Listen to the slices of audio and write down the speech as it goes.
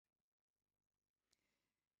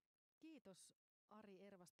Kiitos Ari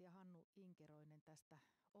Ervasti ja Hannu Inkeroinen tästä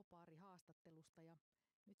opaarihaastattelusta ja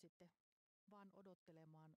nyt sitten vaan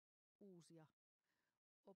odottelemaan uusia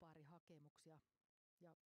opaarihakemuksia.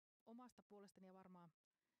 Ja omasta puolestani ja varmaan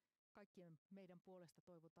kaikkien meidän puolesta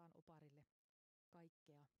toivotaan oparille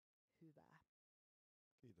kaikkea hyvää.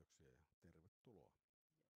 Kiitoksia ja tervetuloa.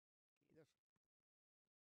 Kiitos.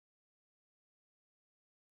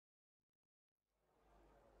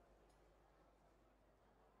 Seurateltassa kohta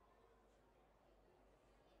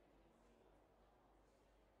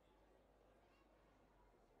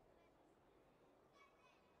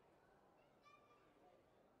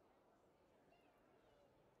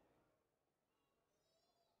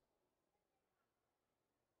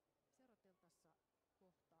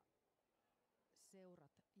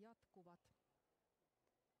seurat jatkuvat.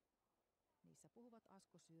 Niissä puhuvat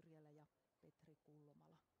Asko Syrjälä ja Petri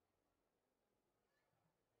Kullomala.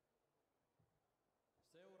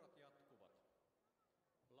 Seurat jatkuvat.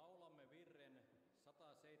 Laulamme virren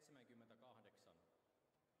 178.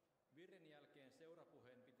 Virren jälkeen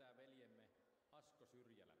seurapuheen pitää veljemme Asko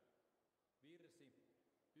Syrjälä. Virsi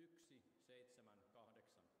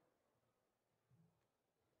 178.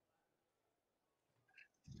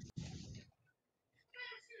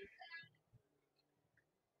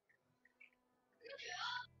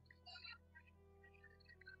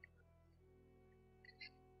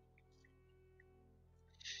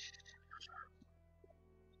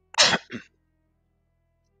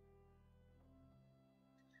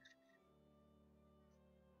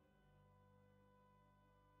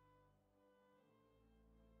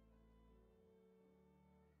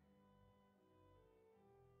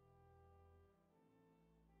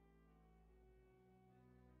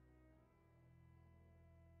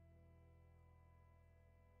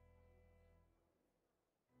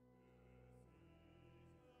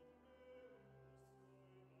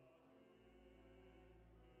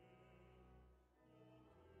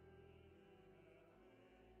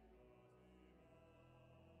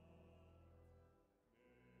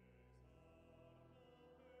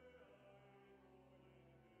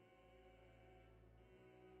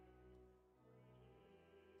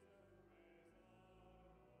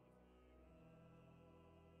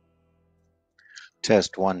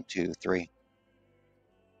 Test 1, 2, 3.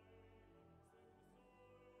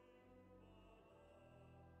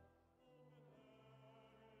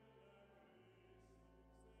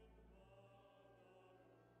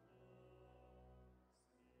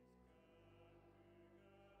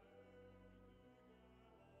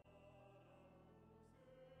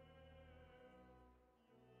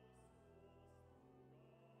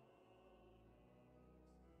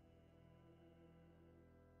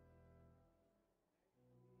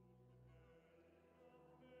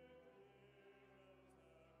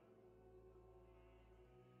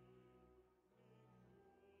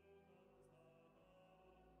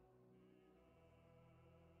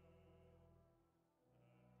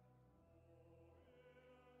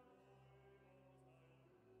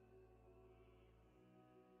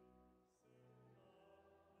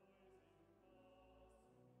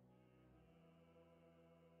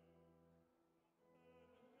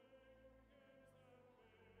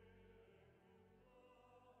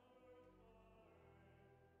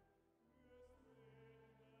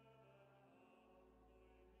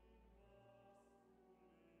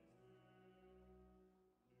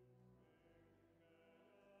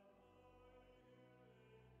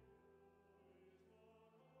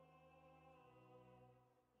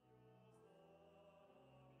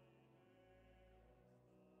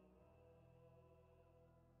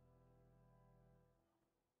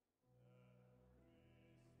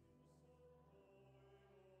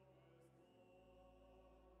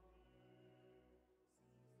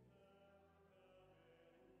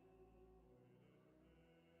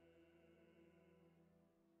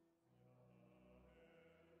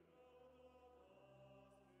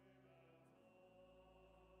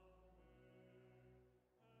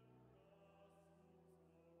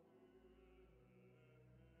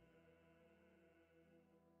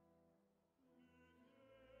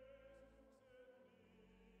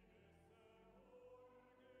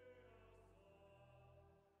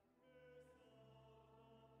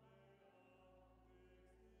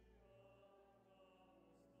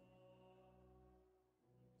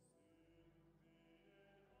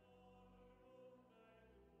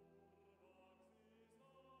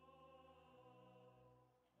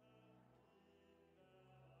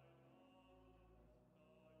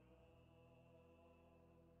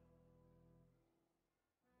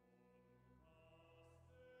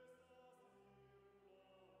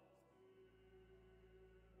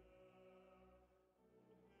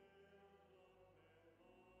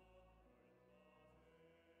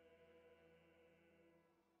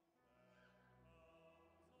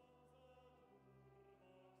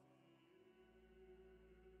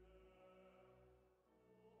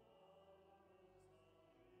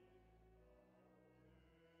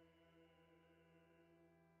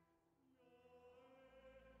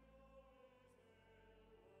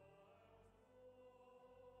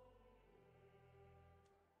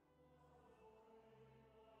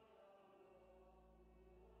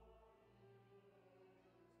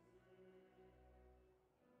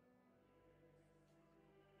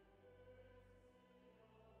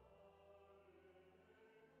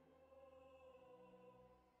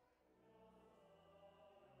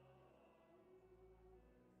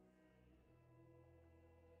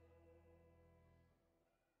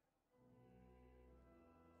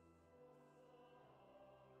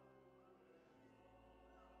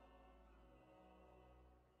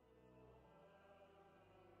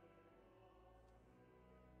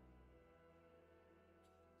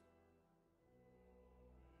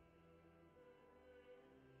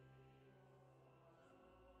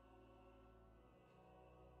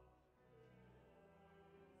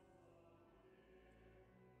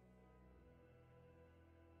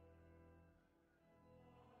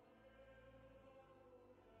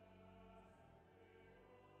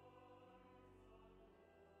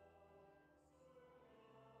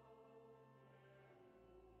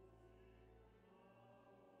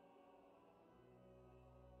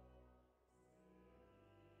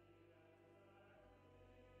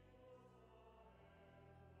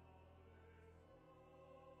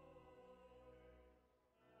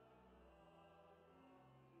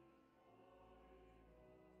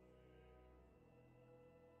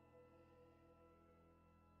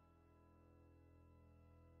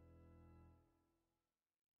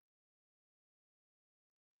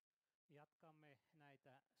 Jatkamme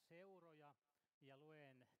näitä seuroja ja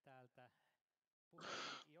luen täältä puheeni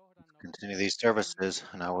Continue johdannoksi these services,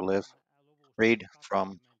 and I will luvusta read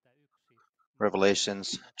from 21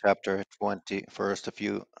 Revelations chapter 20, first a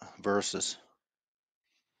few verses.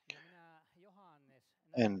 Ja minä Johannes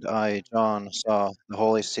näin And I, pyhän John, saw kaupunki, the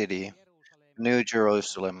holy uuden city, Jerusalemin, New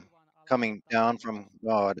Jerusalem, noussevan alas coming down from taivaasta,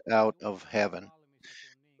 God out of Jumalalta heaven,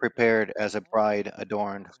 valmistetun niin kuin prepared as a nainen bride opetellaan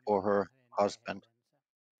adorned for kaunistaa her hänen husband.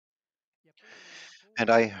 miehellensä. Ja kuulin And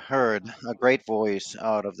I suuren äänen heard a great taivaasta voice sanovan,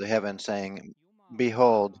 out of the heaven saying, Jumala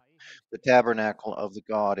Behold, makaa the ihmisten tabernacle seassa. of the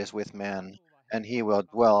God is with Hän on men, asuva and heidän he will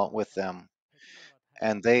dwell with kanssansa. them, He tulevat hänen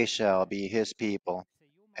and they shall ihmisekseen. be his people, Se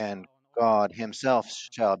and Jumala on God olemassa himself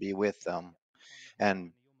kansansa shall be with them, ja on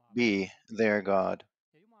and heidän be Jumalansa. their God.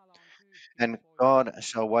 Ja Jumala on pyyhkinyt And pois God kaikki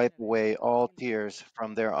shall wipe away kyyneleet all tears silmistään.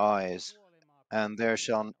 from their eyes, Kuolemaa and there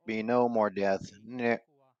shall pidättäminen be ole no more enää, death, ei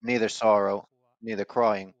itkua, neither eikä sorrow, kauhua, neither eikä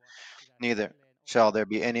crying, itkua, sillä neither edelleen shall oleva there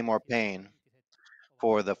be any more kuolleet ja pain, henkiset ovat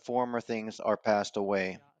for the Kristuksen former things are passed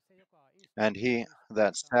away. Ja se, joka And istui he istaan,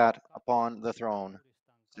 that sanoi sat upon the kapinoin, throne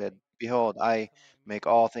puhdistan said, kaikki. Behold, Ja I sanoi make minulle,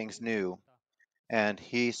 all things new. kirjoita, And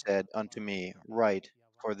sanat he said ovat unto varmat me, ja Write, todet ja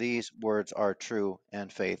for vakaat. these words are true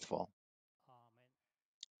and faithful. Aamen.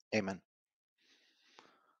 Amen.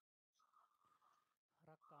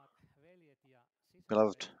 Rakkaat veljet ja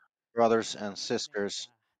Beloved sisaret, brothers and ennen sisters,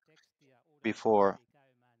 tätä tekstiä uudestaan before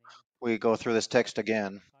läpikäymään, niin we go through this text haluaisin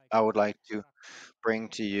again, I would kaikille like to rakkaat bring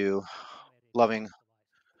to you US ja loving,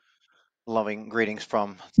 amerikkalaiset. loving greetings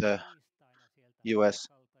from Tulin the tiistaina sieltä U.S.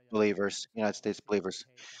 matkalta ja believers, United States tapasin believers.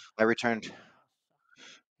 heitä I returned saarnaajassa.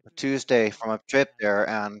 He pyysivät Tuesday from a trip lähettämään there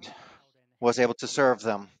and rakkauden was able to serve terveisiä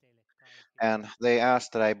them. teille kaikille. And they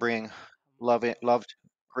asked that I bring Miten mahtavaa, loved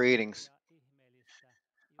greetings. ja ihmeellistä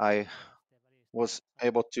I Jumalan ja lasten välistä was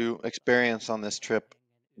able to rakkautta, experience on this Pyhän trip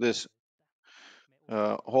Hengen this yhteyttä. Me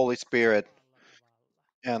uskomme Holy Spirit, samalla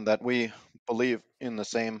tavalla and that we Jumalan believe in the yhteyteen.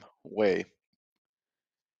 same way.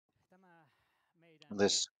 Tämä meidän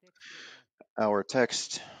This, tekstimme our on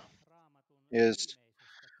text, Raamatun is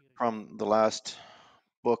viimeisestä kirjasta. from the last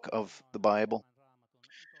book of Tämä the on Bible. tämän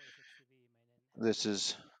Raamatun toiseksi viimeinen This luku.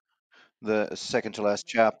 is the second to Ja last meille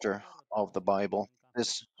chapter of kerrotaan the siitä, Bible. kuinka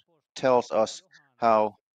This apostoli tells us Johannes,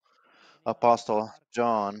 how en ihan Apostle tarkkaan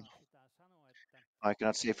John, osaa sitä sanoa, että I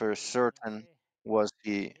cannot say oliko for hän certain, se was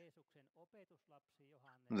he Jeesuksen opetuslapsi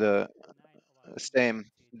Johannes. the Näin ovat same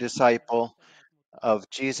monet siitä disciple väittäneet, mutta of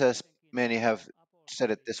Jesus. kuitenkin Many have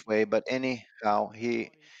said it apostoli this way, but Johannes, anyhow, jonka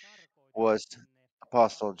he oli tarkoitettu was sinne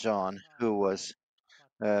Apostle Patmoksen John, who saarelle was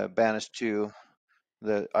Patmokselle banished to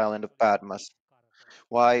the Miksi island hänet of oli Patmos. karkotettu?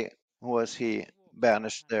 Why was he Sen vuoksi, että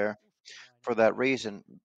banished hän oli there? For uskovainen that ihminen. reason,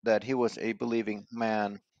 that he was Hänet a oli believing karkotettu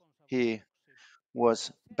man. uskonsa He vuoksi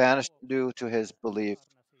was ja sen banished vuoksi, due että to his hän belief,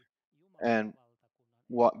 saarnasi Jumalan and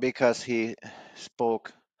valtakunnan because evankeliumia. he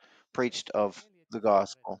spoke, preached of Veljet the ja sisaret,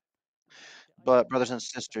 gospel. te voitte But, brothers ajatella, and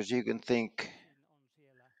että sisters, you can think yksin on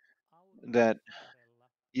siellä that aurinkosaarella.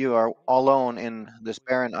 you are Missä alone on in muita this kuin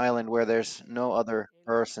barren island where there's no yksittäisiä other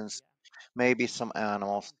persons, eläimiä. maybe some Ja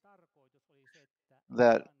animals. sen tarkoitus oli se, että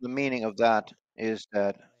That the Johannes meaning of that itse is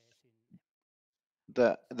that kuolee sinne.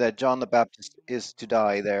 that Saada John the yksi Baptist is Jumalan to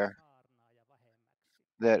die valtakunnan there, saarnaaja vähemmäksi.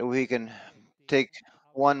 that we Hänet can lähetettiin take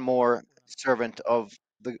one more aurinkovaltakunnan servant alueelle, of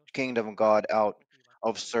the jossa kingdom of ihmiset God out kokivat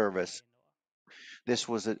of nälkää service. vainoa. This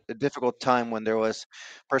was Mitä a difficult time when there was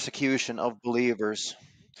persecution muistatteko, of believers.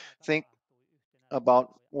 mitä Think tapahtui yhtenä about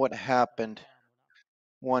what happened sunnuntai-aamuna?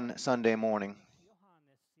 one Sunday morning Kun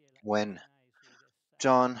Johannes siellä when yksinäisyydessään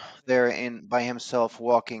John, there käveli, in by himself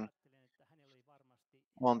walking ajattelen, että hänellä oli varmasti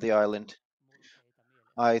on the island, monia murheita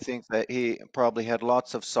I mielessään. think that he probably had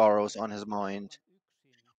lots of sorrows on his Hän oli mind. aivan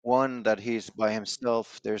yksin One, that he's siinä by himself,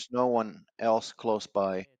 suurimmassa there's no hädässä. one else Ja close sitten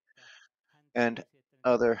by, se, että hän and tiesi, että niitä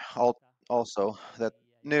other rakkaita also that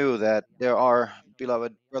veljiä ja knew that sisaria there on are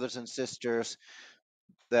beloved vainottavia. brothers and sisters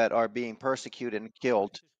that are being persecuted and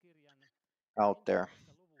killed Ilmestyskirjan out there.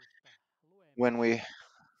 ensimmäisestä luvusta luemme, When we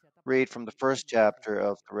siellä read from the tapahtui first chapter ihmeellisiä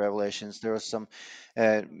of the asioita. Revelations, there was some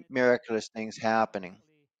Silloin, että miraculous things Johannes happening.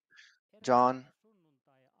 oli eräänä John,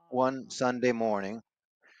 one sunnuntai-aamuna Sunday unessa. morning,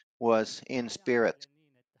 was in spirit.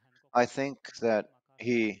 Ajattelen niin, että hän I koki think semmoisen that voimakkaan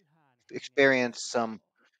he pyhän hengen experienced some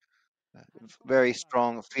läsnäolon. Hän very kohtasi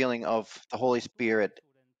strong feeling syvästä of the Holy Spirit,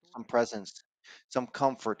 turvallisuuden some tunteen, presence, some ja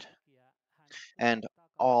comfort, yhtäkkiä hän kuuli and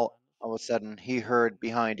all takanaan of a sudden suuren he heard tuulen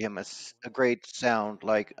behind him a basuunin. great sound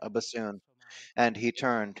Ja like hän a meni bassoon, katsomaan, että and he mikä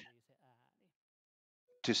turned oli se ääni.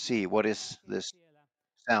 to see Ja what hän is näkee this siellä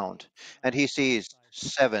sound. And 7 he sees kultaista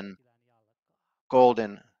 7 kynttilän jalkaa.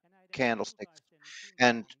 golden Ja näiden candlesticks, kultaisten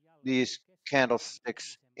and kynttilän jalkojen these keskellä on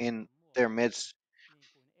candlesticks ihmisen in pään their muotoinen, midst,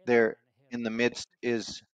 niin kuin there elävän in the Herran midst Jeesus.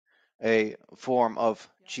 is a form of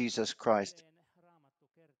Jesus Christ. Edelleen Raamattu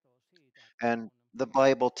kertoo siitä, että And kun the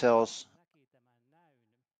Bible tells John näki tämän näyn,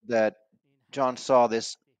 that niin hän John saw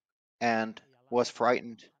this säikähti and ja was laski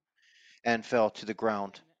frightened maahan. and fell to the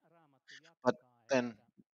ground. Sitten Raamattu But jatkaa, then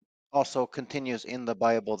että also continues in the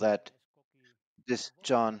Bible that Johannes koki this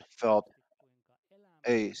John felt voimakkaasti, kuinka elämän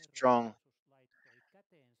a Herra strong Jeesus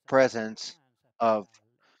laittoi käteensä presence päänsä of päälle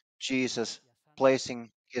Jesus ja sanoi,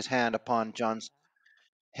 placing his hand älä upon John's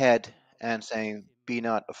pelkää, head minä olen and saying, "Be ensimmäinen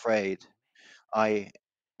not ja afraid, viimeinen. I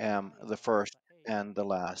am the first Taivaassa ei and the ole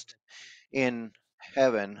last." unohdettu In Johannesta.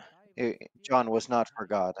 heaven, Taivas John was tiesi not hänen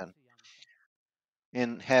forgotten. asiansa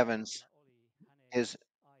In ja heavens, Jumalalla oli hänelle his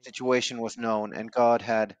aivan situation was known, and erityinen God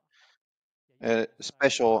had suunnitelma. Ja a Johannes sai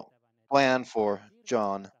special tehtävän, että plan for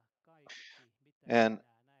John, kirjoita kaikki, mitä and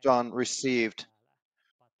sinä näit John received täällä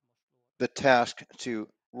the Patmosluodossa. task to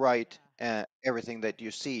write Minä everything that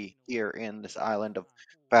you asetan see sinut here in this island of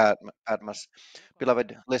Jumalan kuulijaksi Patmos.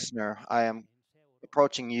 Beloved jokaisen listener, I am seurakunnan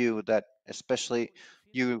approaching seuraajana. you that especially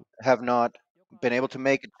you Sinua, have not been able to jokaista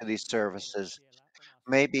make it to these yksilöä services. siellä omassa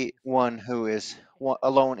Maybe one kodissasi. who is Ehkä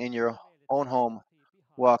alone in your kävelet own siellä home,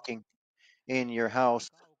 kotipihalla walking in your tai hyvin house,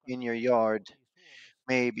 in kaukana your täältä yard. koti-Suomesta.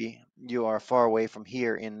 Maybe you are far away from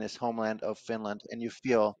here in this homeland of Taivaalla Finland, and olet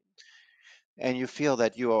yksin. you feel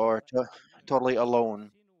that you are Taivaassa ei totally myöskään ole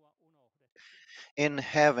alone. sinua unohdettu. In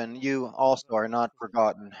heaven, you Jumala also are not konkreettisesti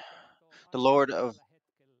forgotten. kertoo The aivan Lord of tällä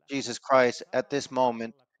hetkellä Jesus Christ at this samalla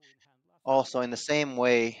moment, tavalla kuin hän laski also in the same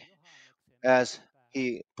way Johanneksen as päälle.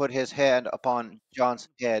 he put his hand upon John's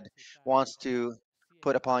Sinun head, pitäisi wants päästä to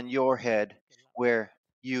put siellä, upon missä your tällä head hetkellä where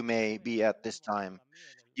olet. you may Ole be at this time. turvallisella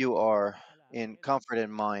mielellä. You are Älä in comfort pelkää.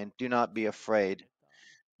 in mind. Do not be Sinulle afraid.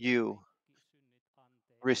 annetaan You kaikki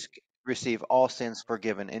synnit risk, anteeksi receive all sins Jeesuksen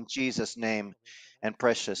forgiven in Jesus' verellä name and sovitellen.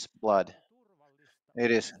 precious blood. On turvallista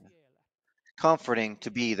It olla is siellä, kun comforting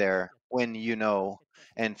to be tiedät there ja when you tiedät, know että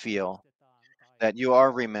and sinut feel muistetaan that you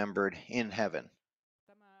are taivaassa. remembered in heaven.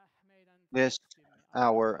 Tämä meidän This, tekstimme alkaa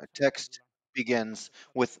our text sanoilla, begins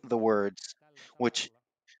jotka with the kuuluvat words tällä which tavalla.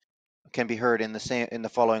 can be heard in the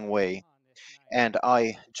following Minä way. Johannes näin And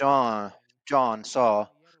I, John, Jerusalemin, John saw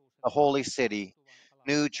uuden the Jerusalemin, holy city, astuvan alas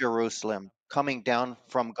New Jerusalem, taivaasta, coming down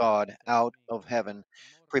from God valkoisen out niin of kuin heaven,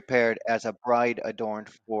 prepared morsian as a bride adorned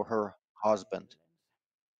adornetun for her husband.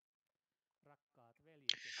 miehellensä. Rakkaat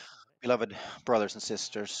veljet ja sisaret, Beloved brothers and mitä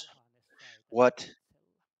sisters, Johannes sai tässä what katsella?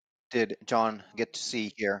 did John get to Johannes see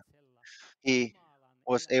sai here? katsella He Jumalan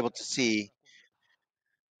was elävää seurakuntaa.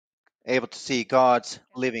 able to see Jumalan God's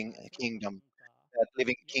living elävää kingdom, seurakuntaa, that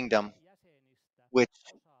living jonka kingdom, jäsenistä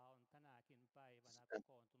which osa on tänäkin päivänä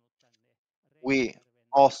kokoontunut tänne we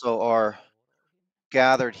Reisjärven also are opiston-seuroihin.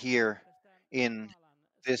 gathered here Tästä in Jumalan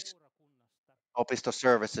this seurakunnasta Opisto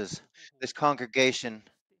services. Raamattu This puhuu congregation,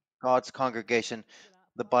 selkeästi. God's congregation,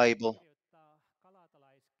 Siellä the Paavali Bible kirjoittaa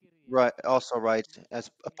Galatalaiskirjeessä also writes,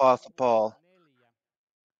 as muistaakseni Apostle luvussa Paul 4,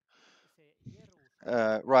 se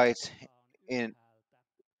Jerusalem, writes joka on in ylhäältä,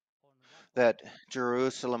 on that vapaa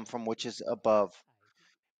Jerusalem ja from which is meidän above äitimme.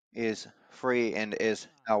 is free and is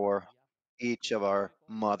Sana our kuulija, each of our voiko olla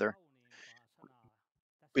mother. kauniimpaa sanaa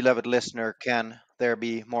tässä Beloved listener, maailmassa can kuin there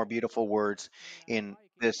be more äiti? beautiful words Meillä in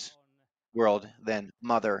kaikilla this on world muistot than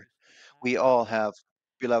mother? omista We all äideistä. have,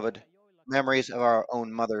 beloved, Meillä joillakin memories of our äidit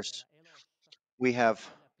own ovat mothers. vielä elossa. We have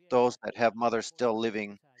Meillä those pienillä that have pojilla mothers on still kodissa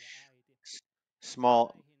living, isä ja äiti. Ja small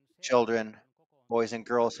näihin children, seuroihin on boys kokoontunut and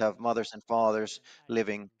girls have usein mothers and fathers joiden äidit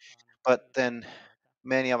living. on saanut But heidät then täältä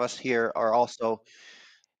many of us here are also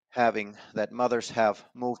taivaallisesti. having that mothers have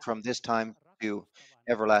moved Muistamme from this time to rakastavan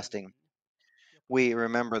everlasting. äidin, joka We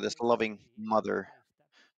remember this aina loving piti mother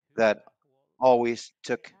meistä that hyvää huolta. always Se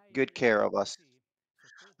took good äiti, care joka of us, pesi,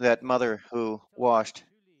 se that puhdisti. mother who Se otti washed,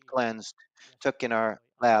 syliin cleansed, ja se took in our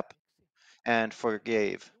antoi lap, anteeksi. and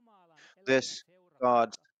forgave. Jumalan elävä This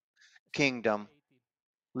God's seurakunta, sen kingdom, äiti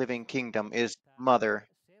living sai kingdom, is viettää mother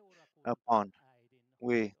upon. seurakunta-äidin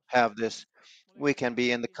We hoidossa. have this. Me We olemme can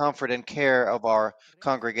be in the kuitenkin comfort and care of our Reisjärven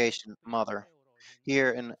congregation mother. opistoseuroihin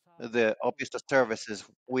Here in saaneet the Opisto tulla services,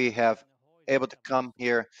 we have äidin able to come hoidettavaksi,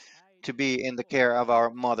 here to äidin be in the care of our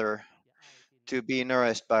ruokittavaksi mother, ja äidin to be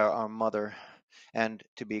nourished by our hoidettavaksi. mother, and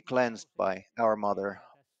to be cleansed by Nousee our mother.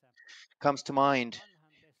 mieleen tässä Comes to mind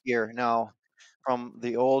Vanhan here now testamentin from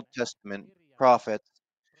the Old profeetan Testament kirjasta, profeetta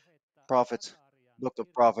prophets, Sakarian book of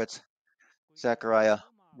prophets, kirjasta, kuinka Zechariah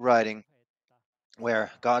Jumalan writing, profeetta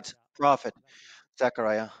where God's Sakaria oli prophet väsynyt.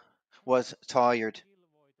 Zechariah was Uskossa, tired.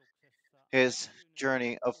 ilvoituksessa His väsynyt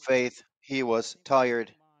journey of usko, faith, he was niin kuin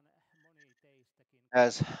tired, varmaan moni teistäkin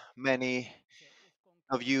as kokee. many Se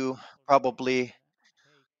uskonkin of you oli probably vähän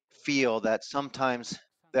heikkoa. feel that sometimes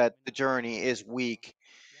Jaksanko that the minä journey is uskoa? weak.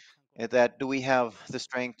 Jaksanko That minä do we have the uskoa?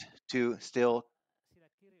 strength to still sitä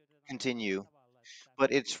kirjoitetaan continue. tavalla, että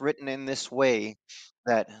But it's written in this way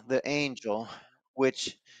that the angel heidän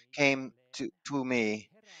which opetukseni came jälleen to me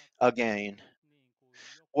herättäköön again minut niin kuin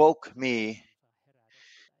joku woke me toistensa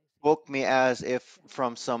herätettäisiin. woke me as if Ja hän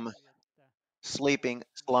from some kysyi, että mitä sleeping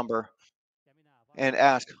näet? slumber Ja minä and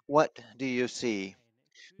asked, vastasin, "What do you see?"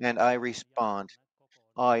 näin And I kynttilän respond, jalan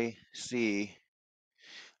koko "I taivasta. see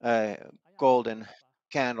a golden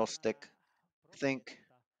Ajatelkaapa, candlestick." tämä Think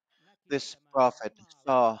profeetta näki this tämän prophet Jumalan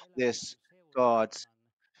saw elävän this God's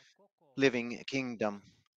seurakunnan living kokonaisuuden. kingdom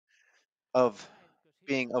of Näetkö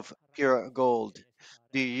being sinä, of pure rakas gold. veljeni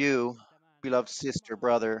Do sisareni, you, tämän beloved sister, Jumalan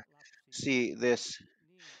brother, see lapsikunnan this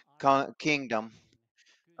niin arvokkaan kingdom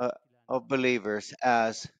uh, kynttilän of jalan believers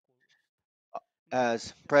as kullasta? Minä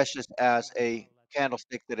ajattelen precious sillä as a tavalla, että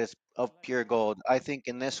candlestick that is of kyllä pure Jumala gold? I think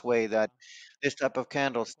in this way that haluaa, this type of että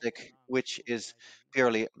candlestick, kokonaan which is syrjäinen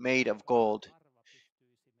purely made of gold, rahaharva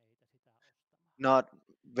pystyisi meitä sitä ostamaan. not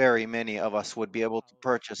very many of us would be able to Jumala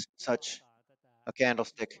purchase such kuvaa tätä a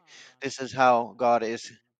candlestick. Jumalan This is how God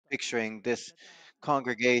is seurakuntaa, picturing this tätä Jumalan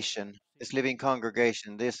congregation, this living lapsikuntaa,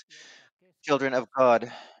 congregation, this jonka children of keskellä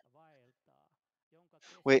God, hän vaeltaa, jonka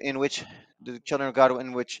in keskellä which hän the asuu. children of God,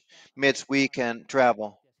 in which Että midst we rakkaat can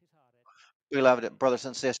travel. veljet ja sisaret, Beloved meitä brothers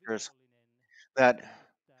and sisters, vihollinen that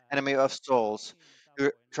yrittää enemy of souls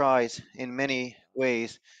monin tavoin tries in many horjuttaa.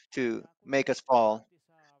 ways to Ja kun make us fall. synti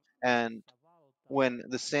saa And meissä valtaa, when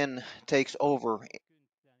the sin takes over tämän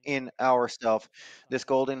kynttilän in jalan ourselves, kulluksen this kanssa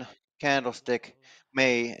golden voidaan candlestick olla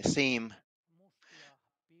may semmoisia seem mustia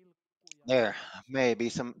pilkkuja, there may be semmoisia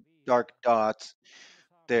some dark viivaita, dots, mutta me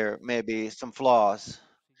saamme there may nähdä be some flaws,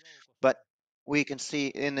 valtaosaksi but joukosta we can see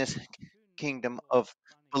sellaisen in this kingdom of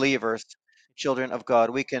syntiluotani, believers, mitä children of God,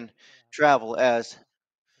 we can Jumalan pojat travel as ovat.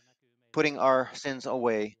 Se näkyy meidän putting our sins kauneuteen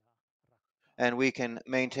away, ja and we rakkauteen. can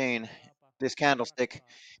maintain Ajatelkaapa, this candlestick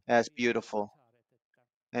rakkaat as veljet ja beautiful sisaret, että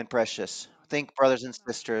and precious. saamme Think, brothers and tämän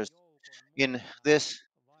sisters, joukon in mukana this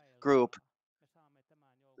group, vaeltaa. Me saamme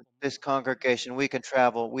tämän joukon this mukana congregation, we can vaeltaa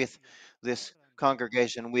travel with ja this kerran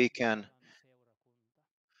congregation. We can Jumalan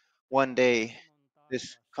seurakunta, one tämä day, armon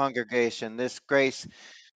this taivas, congregation, this grace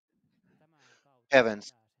tämän kautta me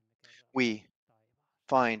heavens, pääsemme kerran we taivaaseen.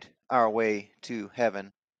 find our way to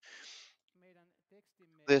heaven. Meidän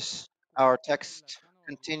tekstimme This, our jatkuu näillä text sanoilla,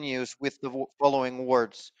 continues with the following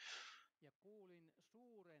words. ja kuulin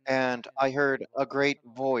suuren And äänen I heard a taivaalta great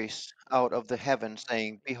sanovan, voice out of the heaven Jumalan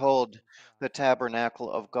saying, ja "Behold, ihmisten the seassa tabernacle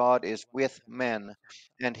of Jumala God is haluaa with tehdä men,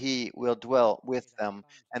 kansansa, and he will dwell with heidän them,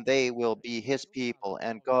 and kansansa. they will be his Jumala people,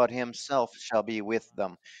 and haluaa God tehdä himself shall be with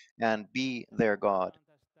them, parhaansa. and be Ja their tässä God."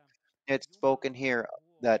 puhutaan tästä It's spoken Jumalan here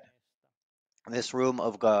that huoneesta, this room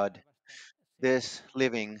of God, arkipäivästä this seurakunnasta.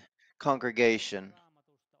 living Tästä congregation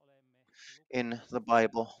Raamatusta olemme in lukeneet the siitä,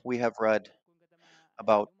 Bible, we have read kuinka tämä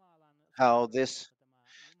about Jumalan how seurakunta,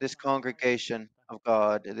 tämä this Jumalan congregation valtakunta of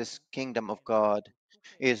God, on this kingdom of God,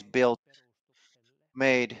 rakennettu is tukevalle perustukselle.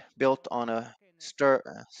 built Se on on a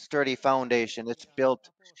rakennettu sturdy foundation. It's profeettojen ja built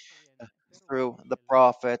apostolien through the perustukselle,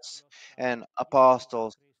 prophets jotta and Jeesus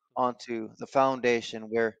apostles Kristus on onto the foundation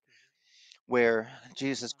yläpilkki. where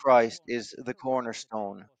Jesus Jumalan Christ is the kokonaisperustuksesta ei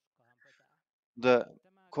cornerstone. koskaan petä. The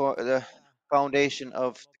Tämä the kestää foundation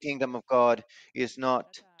of maailman the kingdom of loppuun God asti. is not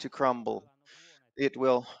Tätä to crumble. Jumalan huonetta It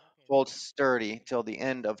will on hold rakennettu sturdy till the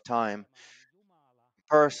ihmiset. end of time. Tämä on Jumala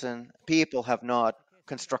People rakennus. have not Se kestää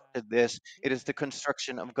constructed this. It is the siihen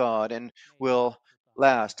construction saakka, of että God and meidät will kutsutaan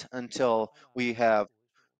last until we ajasta have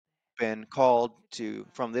ikuisuuteen. been called Siksi to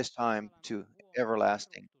tämä from this time Jumalan to huoneen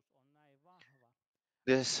everlasting. perustus on näin vahva.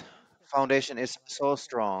 This Mistä foundation is nämä so huoneen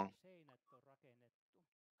strong. seinät on rakennettu?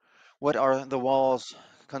 What are the walls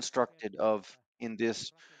Raamattu constructed kertoo, of että in ne on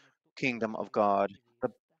this rakennettu kingdom of elävistä God? The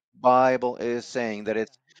kivistä. Bible is Mitä saying that kivistä?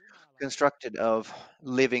 it's Jumalan constructed of kivistä.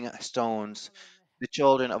 living Minä stones, olen the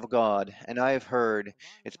children of kuullut, God. And I've heard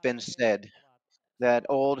it's vanhat been said veljet ovat that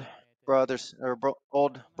sanoneet, että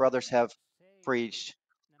old nämä brothers have seinät, preached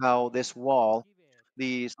nämä how this elävät wall, kivet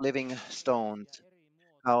these ovat living stones, erilaisia,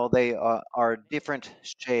 eri how they muotoisia. are Ne eivät different ole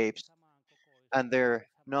kaikki shapes samankokoisia, and they're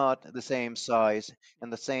not the same samanvärisiä size ja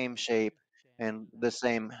and the ne same sopivat shape yhteen and sillä the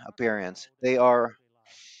same appearance. They rakkaudella are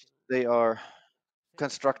juurilastilla. they are Se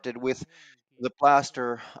constructed pyhä with henki the on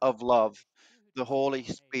plaster of love, koonnut the Holy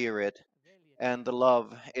yhdistää meidät, Spirit, veljet ja and the sisaret,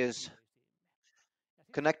 love is toisiimme. Ja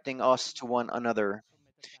sitten connecting us kun to me one another.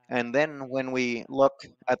 katsomme tätä And then when we seinää look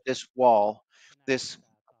at this kokonaisuutena, wall, se this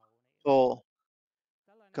näyttää kauniilta. full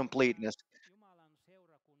Tällainen on tämä completeness, Jumalan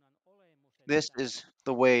seurakunnan olemus, this että is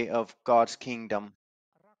the way of God's kingdom.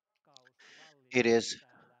 rakkaus It vallitsee is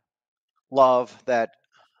täällä love that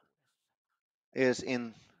kokonaisuudessa. is Ja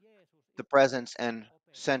in Jeesus the itse presence and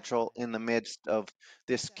central in the midst of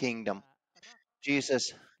this kingdom. Lisää rakkautta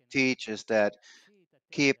Jesus keskenämme. teaches that Siitä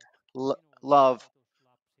keep tekevät sinun love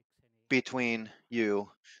opetuslapsikseni. between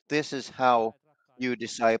you. This is Niin how rakkaat you Jumalan,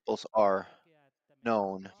 disciples on are tärkeää, että me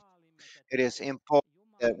known. vaalimme It tätä is important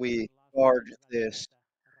that we Jumalan guard lasten this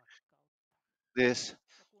välistä rakkautta. this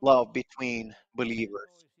Ja kun love between kohtaamme believers.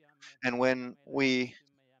 toisiamme And ja when me we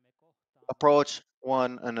lähestymme ja me kohtaamme, approach me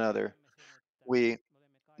one another, tiedämme sen, että we me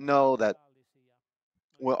olemme kaikki know that viallisia,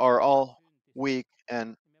 me we olemme are kaikki all syntisiä, weak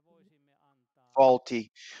and niin me voisimme antaa faulty.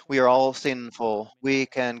 We are all toisillemme sinful. We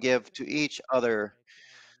can toisillemme give to each other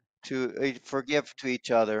anteeksi aivan to forgive to etukäteen.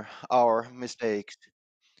 each other our Ja mistakes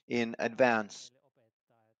in Raamattu advance, meille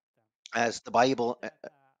opettaa, että as the Bible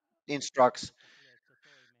pidetään tämä yhteys, instructs. joka tulette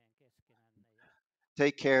toimeen keskenänne ja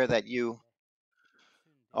Take care that you toisillenne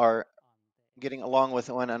syntinne are getting anteeksi. along with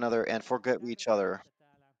one another and Miten forgive each tärkeää, other. että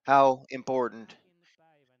täällä How important, tänäkin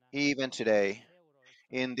päivänä even näissä today, seuroissa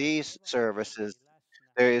in on these services, evankeliumi läsnä.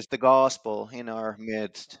 there is the gospel in Teidän our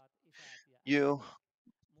midst. rakkaat isät ja You, äidit,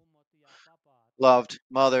 mummot ja papaat, loved jotka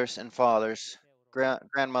mothers and olette tulleet fathers, seuroihin,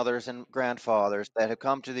 grandmothers and grandfathers that have muistakaa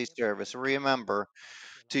come to these services, evankeliumin remember rakkaus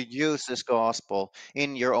siellä to omassa use this kodissa. gospel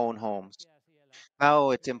in your own Miten homes. tärkeää siellä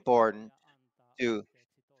How it's rukoilla important ja antaa to anteeksi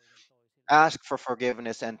toinen toisilleen. ask for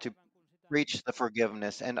forgiveness and to Aivan kun sitä preach the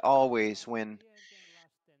forgiveness, and always pienten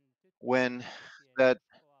lasten, tyttöjen when ja poikien that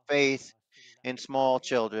uskoa faith hoitaa sillä in small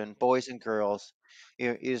children, boys and evankeliumilla, girls,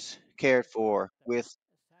 sillä is cared tärkeää, for että with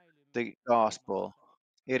me säilymme the gospel.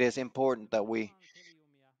 uskossa. It is important that Ilman we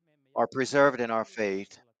evankeliumia me emme are jaksa preserved in our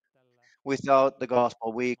faith. kuljetella tällä Without the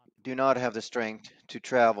gospel, we do matkalla. not have the strength to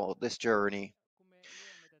travel this journey. Kun me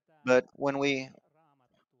luemme tätä But when we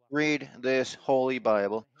raamattua, read this niin Holy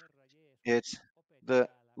Bible, meidän Herra Jeesus it's opetti the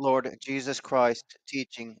täällä Lord monta Jesus kertaa, Christ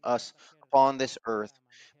teaching us monta upon kertaa this earth.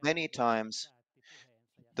 elämän Many Herra Jeesus times, päätti puheensa ja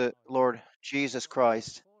the sanoi, että Lord Jesus joiden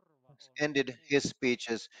Christ korva on ended his kuulossa.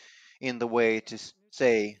 speeches in the way to Nyt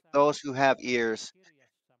say, tässä those who have ears,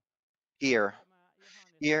 Johanneksen-kirjassa hear. tämä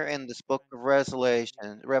Johannes Here sai in this book tämän of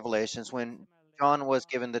evankeliumin Revelations, when 7 John was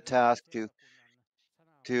given the Aasian task seurakunnan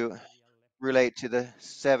to sananpalvelijalle, relate to the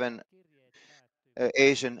niin nämä 7 kirjeet päättyivät näin.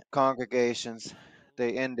 Asian congregations, Silloin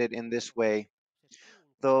they lukee ended in näin this way: seuraavasti.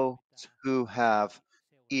 Kuulkaa, those mitä who have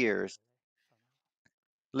Henki ears, seurakunnalle sanoo.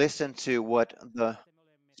 listen to what Tärkeää, the että me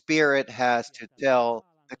olemme Spirit has kuuliaisia to tälle tell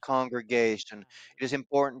Jumalan the sanansa congregation. It is äärelle.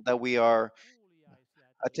 important that we Me olemme are kuuliaisia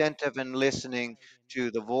tälle attentive and Jumalan listening äidin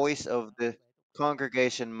to the voice of antamille the opetuksille.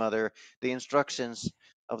 congregation mother, the Eli instructions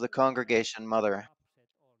of the congregation kuuliaiset mother.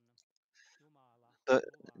 lapset on Jumala The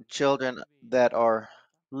luvannut children that are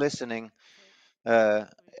hyvinvointivalta. listening Se uh,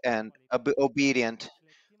 tapahtui and apostoli obedient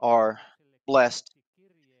sille are Timoteukselle blessed.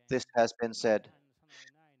 kirjoitti This kirjeen has been ja said. hän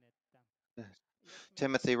sanoi näin, että jos minä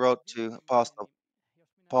Timothy tulen wrote to Apostle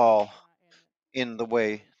viimeiseni, Paul jos minä en in the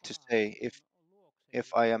way pian to palaa say, sinun if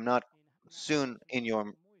luoksesi, I am not niin minä soon haluaisin in vain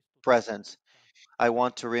your muistuttaa, presence, että I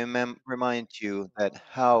want to miten remind you sinun that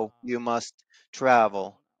how vaeltaa you must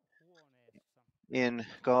travel Jumalan huoneessa, in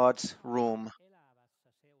God's Jumalan room,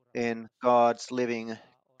 elävässä in seurakunnassa, God's living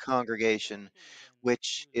joka on congregation, totuuden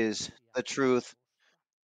which is pylväs ja the truth,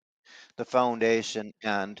 perusta. the foundation Hän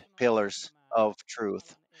and sanoi, että pillars tämä of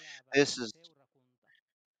truth. Jumalan elävä This is seurakunta,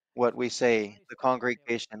 what se we on kuin say the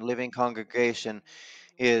congregation, taisteluseurakunta. living Me congregation, olemme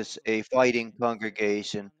Jumalan is a fighting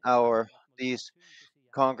congregation. seurakunnan Our jäsenet, me olemme these syntisiä.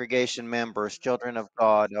 congregation Ja members, Herra children of Jeesus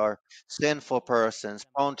God, are sinful haluaa, persons,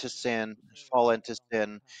 että prone meidän to sin, Jumalan fall into seurakunta on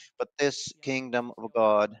sin. pyhä. But this Ja kingdom miksi of se on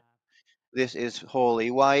God, pyhä? this is Koska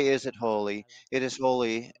holy. Jumala Why is it elää holy? täällä It is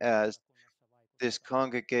holy Jumalan as seurakunnassa this vaikuttamalla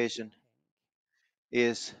congregation Pyhä Henki.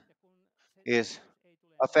 is Ja kun se is pyhyys ei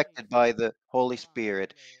tule affected by meistä, the Holy vaan se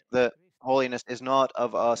Spirit. tulee The holiness Kristuksesta. is not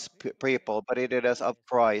of us people, but Kristukselta it is of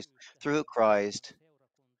tulee se Christ, pyhyys through tähän Jumalan Christ,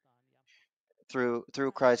 seurakuntaan. Ja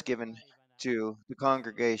through Christ tänäkin given päivänä to the se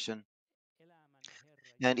congregation. elämän Herra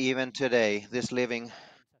And even Jeesus today, this on living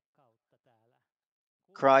henkensä kautta täällä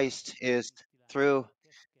Christ kuljeksuu is through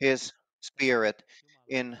kynttilänä keskellä his tätä Spirit Jumalan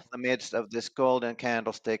in the midst of seurakuntaa. this golden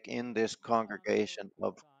candlestick in this Jumalan congregation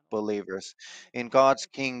of seurakuntaan on believers. In annettu God's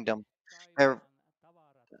kaikki kingdom, ev- taivaan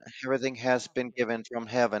tavarat everything has been given lahjoina, from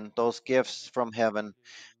heaven, those jotta gifts me from heaven,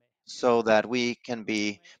 säilyisimme so that uskossa. we can Ja kun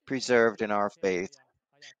be me preserved in näitä our faith.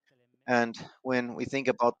 seuroja ajattelemme, And when we niin think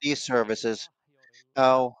about these monilla services, lahjoilla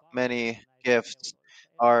how many palvellaan näissä gifts seuroissa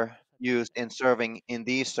are elävässä used in serving seurakunnassa. in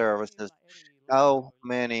these services, Monilla eri how lahjoilla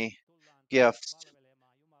many tullaan tänne gifts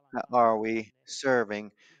palvelemaan Jumalan are kansaa we tänne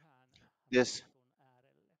serving pyhän this raamatun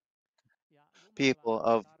äärelle. Ja people Jumalan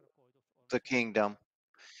of tarkoitus on the kingdom?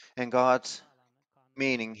 säästää. And God's Jumalan kansaa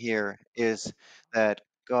meaning on here is ruokkia. that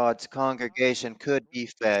God's Jumalan congregation kansaa on could be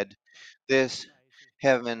fed ruokkia, jotta he this saisi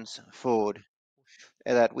heaven's kasvaa food, uskossa.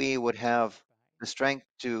 that we would have the strength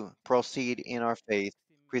to proceed in our faith,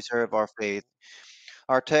 preserve our faith.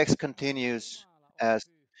 Our text continues as,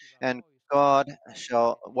 and God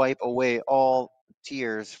shall wipe away all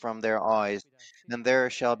tears from their eyes, and there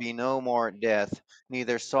shall be no more death,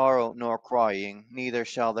 neither sorrow nor crying, neither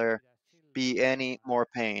shall there be any more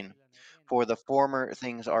pain, for the former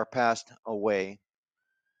things are passed away.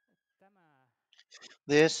 Tämä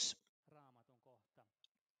This Raamatun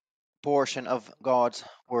kohta portion of God's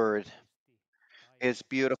word kauniisti is taivasta.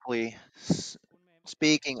 beautifully Kun me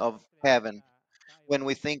speaking of ajattelemme heaven. tätä When taivaan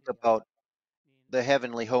we think sijaa, about niin the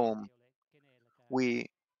heavenly meillä home, ei ole kenelläkään we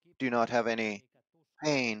do not kipua have any eikä tuskaa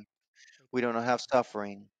pain, we eikä do not have hätää,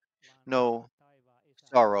 suffering, vaan no taivaan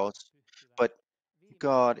isä sorrows, pyhtivä but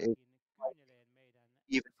God is viimeisenkin kyyneleen meidän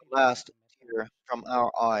even the last silmistämme tear pois. from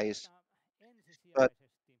our eyes. Mutta But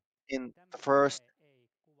ensisijaisesti in the tämä first jae ei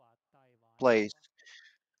kuvaa taivaan place,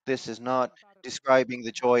 iloa, this vaan is se not on tarkoitettu describing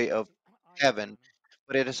the joy of hetkeksi heaven, aikaan.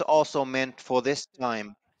 but it is also meant for this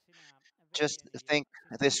time. Ajattelitpa sinä, Just veljeni ja think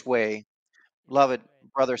this sisareni, way, joka beloved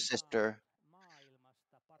olet brother, saanut sister,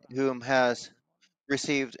 maailmasta whom parannuksen has armon.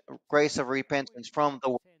 received grace of Sinä repentance from muistat the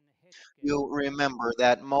world. sen hetken, You remember kun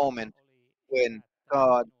that Jumala moment oli when herättänyt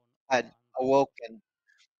God sinun had omaan tuntoon. awoken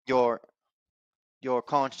your Sinä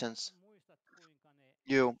conscience. muistat, kuinka ne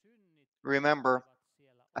You synnit remember paloivat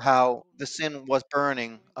siellä omassa how the sin tunnolissa, was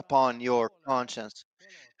burning kuinka upon your kuolema conscience,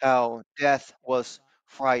 pelotti how death ja was kuinka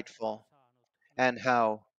sinä et frightful, saanut and nukahtaa.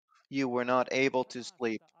 how you were not able to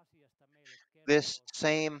sleep. Samasta asiasta meille This kertoo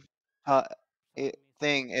same uh, psalmisti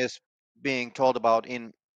thing is being told about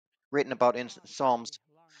in written about in Psalms.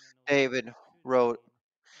 pahasti langennut David wrote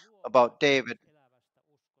syntiin about luovutti David elävästä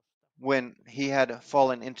uskosta. when he had Hän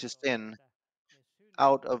fallen into kertoo, sin, että ne synnit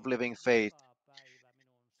out of olivat living faith, joka päivä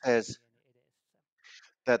minun says silmieni edessä.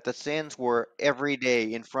 that the Ne sins were every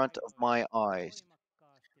day in front of distsiplinoivat my eyes.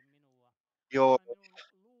 voimakkaasti minua. Your Aivan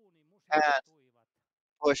minun luuni hand musittuivat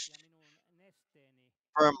pushed ja minun nesteeni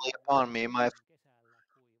firmly kuivui upon me. My kuin kesällä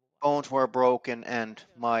kuivuvat. bones were broken and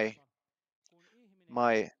my Ajatelkaapa, kun ihminen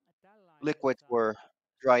on my liquids tällaisessa were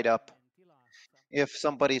dried up. sydämen tilassa, If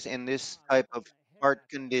somebody's in this Jumala type of on heart herättänyt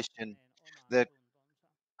condition, hänen oman that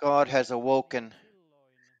tuntonsa, God has niin awoken silloin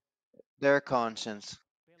their kuolema conscience,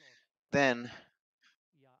 pelottaa then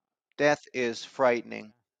ja death is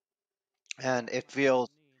frightening, elämästä and it elämä on feels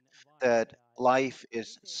niin that vaikeaa ja life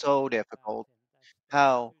is miten so minä difficult. pääsen tästä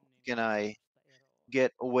How synnin can I kuormasta eroon.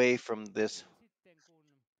 get away from this Niin sitten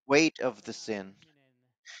kun weight of the tämä sin? ihminen,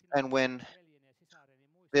 sinä And when veljeni ja sisareni,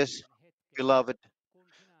 muistat this sen hetken, beloved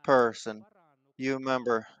kun sinä sait person, you parannuksen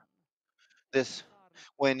remember armon, this,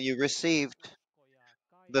 when saarnattuasi you received usko ja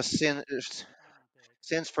the kaikki synnit anteeksi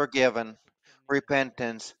sins forgiven, Jeesuksen nimessä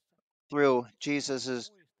repentance Kristuksessa. through Sinä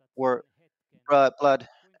Jesus' muistat word, sen hetken, blood kuinka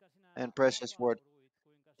sinä and precious word. vapauduit,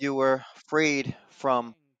 kuinka You se were freed Pyhä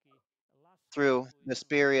from Henki through laskeutui the sinun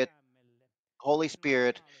Spirit. sydämelle Holy ja sinun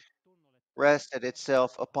Spirit omalle tunnolle rested tulikin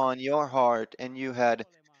itself rauha. upon your heart, and you had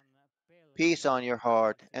Kuoleman peace pelko on your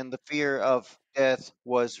heart, hävisi and the fear pois. of death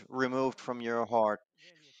was Niin removed from your armstamat heart.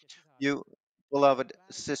 veljet ja sisaret, You, beloved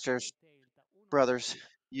väitä sisters, en teiltä brothers, unohdu,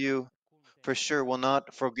 you kun te for sure will saatte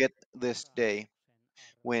not forget this day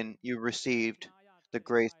parannuksen when armon. you received Minä the ajattelin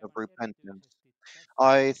grace of aivan repentance. erityisesti tässä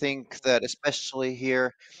I think that kohdassa niin, especially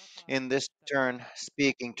here rakas in this ystäväni,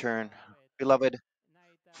 speaking sinä turn, olet beloved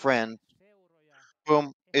näitä friend, seuroja,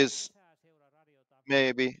 whom ehkä is kesäseuraradiota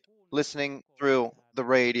maybe kuunnellut listening koko through the kesän.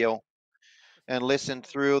 radio Ja and sinä listen koet,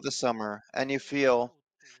 through the että summer, and you sinulta feel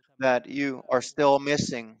puuttuu tämä that you elää are still usko.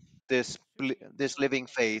 missing Synnit this living paloittavat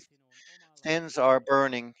faith. sinun omalla Sins are tunnollaan.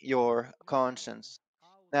 burning your Nyt on conscience.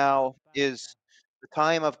 autuuden Now päivä. is the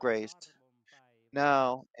time Nyt of on grace. armon päivä.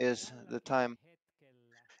 Now is the Tälläkin time,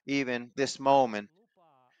 hetkellä even this Jumala moment,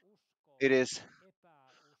 lupaa it uskon is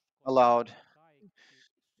allowed epäuskovaisille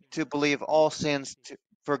kaikki to synnit believe all sins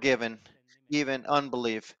anteeksi forgiven, Jeesuksen even nimessä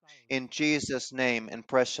unbelief, in kalliissa Jesus' veressä. name and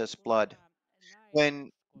precious Kun blood. sinä näin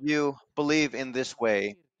When uskot, you believe sinä in this saat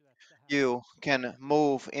way, siirtyä tähän you can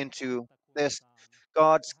move Jumalan into this valtakuntaan,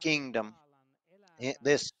 God's tähän kingdom, Jumalan elävään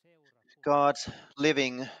this God's seurakuntaan.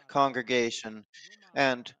 living Sinä voit congregation, Jumalan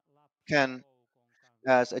and lapsen can, joukon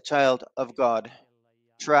as kanssa a child of God, kilpailla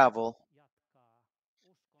ja travel jatkaa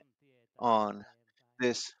uskon tietä on eteenpäin.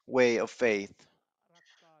 this way of faith.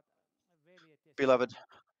 Rakkaat veljet ja Beloved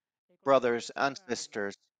sisaret, eikö tämän brothers and syvän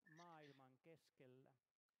sisters, maailman keskellä,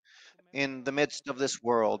 kun me in the ajattelemme, midst of että this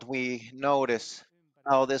world, maailma we meidän notice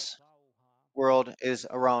how ympärillämme this pauhaa, world is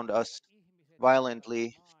around kun us, ihmiset elävät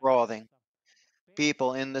violently frothing. maailmassa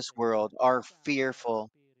People in this pelkääkseen, world are mitä fearful.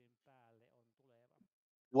 ilmapiirin päälle on tuleva.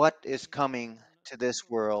 What is Niin coming on to this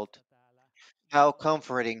world? surullista täällä how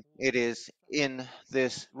comforting it is in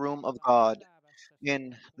this room of God,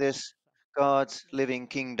 in this God's living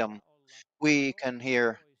kingdom. We can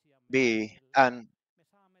here be and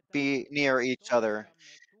be near each other.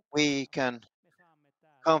 We can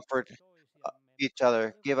comfort each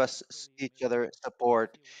other, give us each other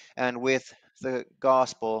support, and with the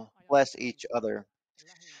gospel, bless each other.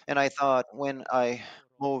 And I thought when I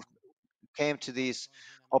moved, came to these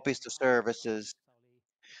Opisto services,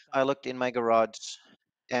 I looked in my garage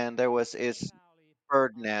and there was this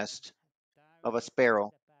bird nest of a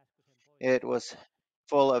sparrow. It was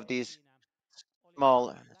full of these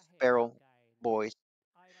small sparrow boys,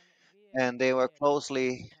 and they were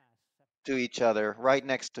closely to each other, right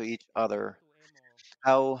next to each other.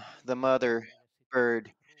 How the mother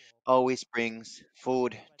bird always brings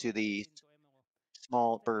food to these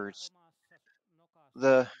small birds.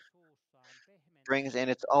 The brings in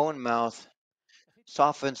its own mouth,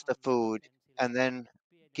 softens the food, and then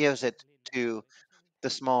gives it to the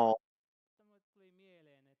small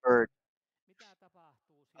bird.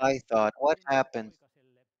 I thought, what happened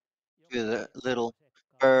to the little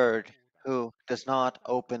bird who does not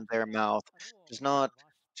open their mouth, does not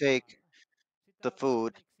take the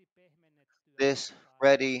food, this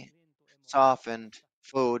ready, softened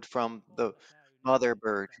food from the mother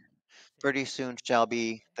bird? Pretty soon shall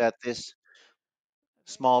be that this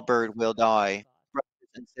small bird will die. Brothers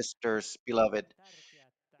and sisters, beloved,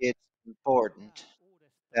 it's important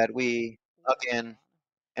that we again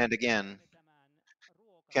and again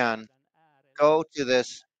can go to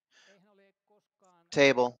this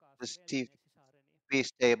table, this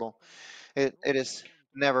feast table. It is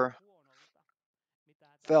never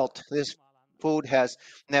felt, this food has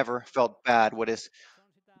never felt bad, what is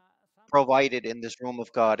provided in this room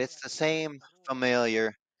of God. It's the same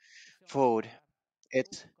familiar food.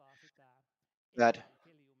 It's that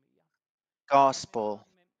gospel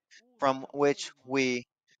from which we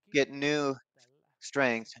get new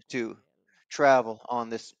strength to travel on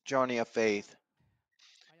this journey of faith.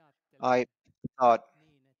 I thought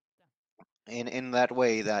in that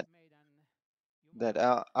way that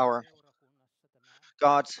our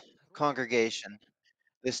God's congregation,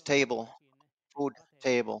 this table, food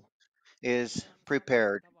table, is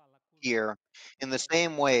prepared here in the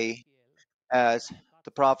same way as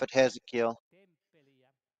the prophet Hezekiel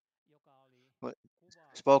w-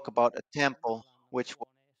 spoke about a temple, which was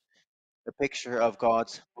the picture of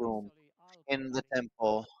God's room. In the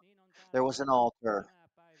temple, there was an altar,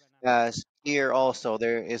 as here also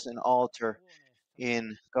there is an altar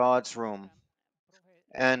in God's room.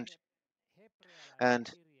 And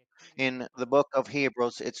and in the book of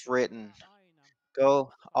Hebrews, it's written,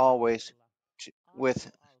 "Go always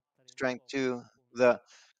with strength to the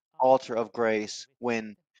altar of grace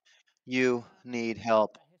when you need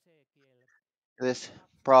help." This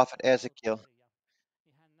prophet Ezekiel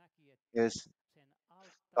is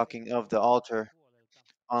talking of the altar.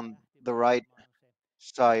 On the right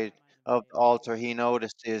side of the altar, he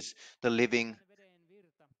noticed is the living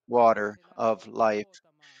water of life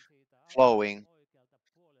flowing,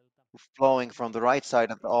 flowing from the right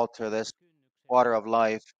side of the altar. This water of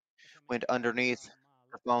life went underneath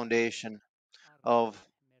the foundation of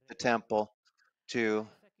the temple to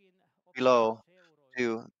below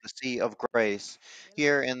to the sea of grace.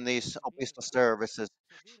 Here in these Opisto services,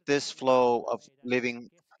 this flow of living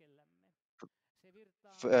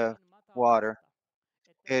uh, water,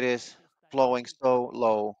 it is flowing so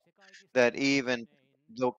low that even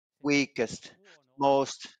the weakest,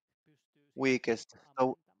 most weakest,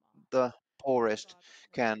 the poorest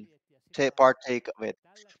can partake of it.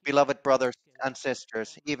 Beloved brothers and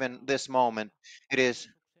sisters, even this moment, it is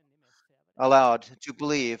allowed to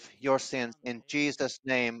believe your sins in Jesus'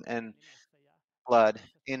 name and blood,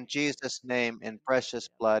 in Jesus' name and precious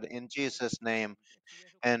blood, in Jesus' name,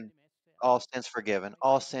 and all sins forgiven,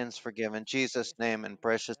 all sins forgiven, Jesus' name and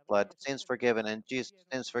precious blood, sins forgiven and Jesus,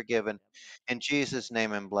 sins forgiven in Jesus'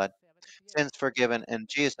 name and blood, sins forgiven in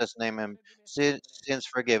Jesus' name and sins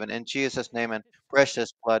forgiven in Jesus' name and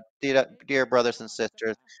precious blood. Dear brothers and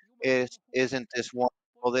sisters, isn't this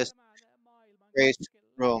wonderful, this grace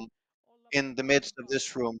room, in the midst of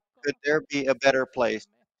this room? Could there be a better place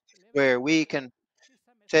where we can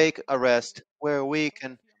take a rest, where we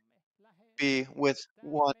can be with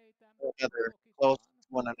one another, close to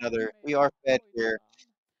one another? We are fed here,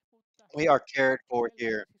 we are cared for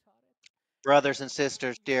here. Brothers and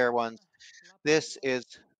sisters, dear ones, this is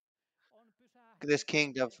this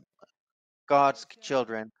kingdom of God's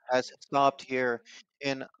children has stopped here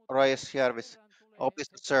in Reisjärvi's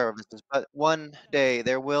Opisto services. But one day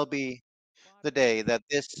there will be the day that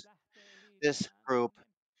this group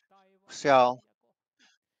shall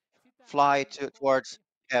fly towards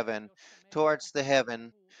heaven, towards the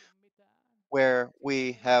heaven where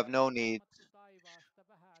we have no need.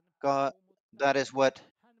 God, that is what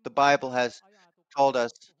the Bible has told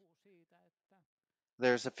us.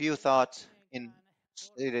 There's a few thoughts in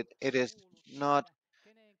it. It is not,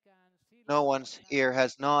 no one's ear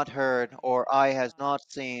has not heard, or eye has not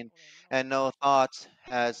seen, and no thoughts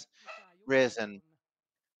has risen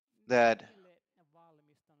that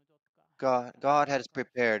God has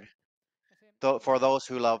prepared for those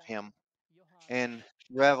who love Him. In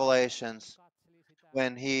Revelations,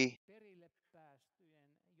 when He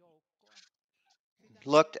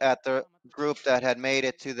looked at the group that had made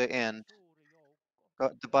it to the end,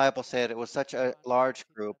 the Bible said it was such a large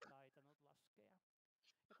group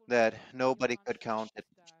that nobody could count it.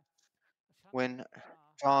 When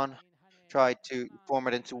John tried to form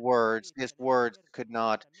it into words, his words could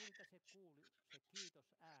not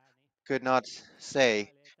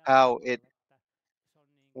say how it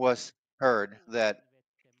was heard, that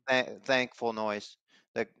thankful noise,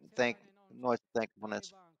 the noise of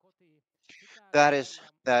thankfulness. That is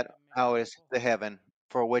that how is the heaven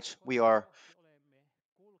for which we are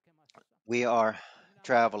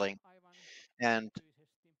traveling. And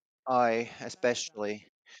I especially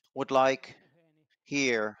would like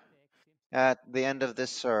here at the end of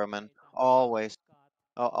this sermon always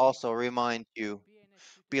also remind you,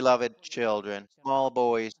 beloved children, small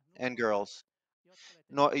boys and girls,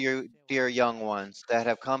 not you dear young ones that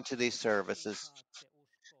have come to these services,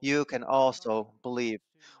 you can also believe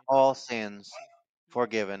all sins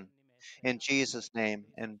forgiven in Jesus' name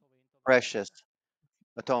and precious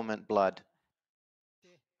atonement blood.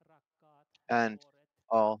 And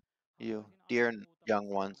all you dear young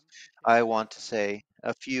ones, I want to say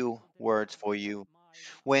a few words for you.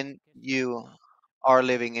 When you are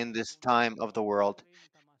living in this time of the world,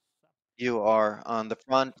 you are on the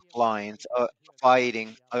front lines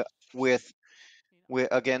fighting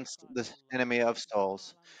against the enemy of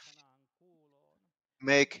souls.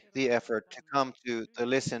 Make the effort to come to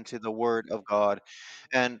listen to the word of God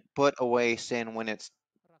and put away sin when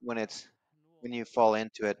when you fall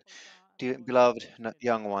into it. Dear, beloved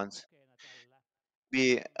young ones,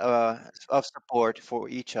 be of support for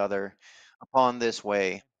each other upon this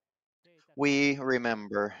way. We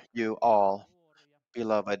remember you all,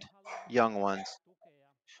 beloved young ones.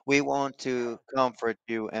 We want to comfort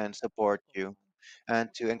you and support you and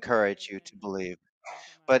to encourage you to believe.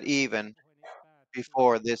 But even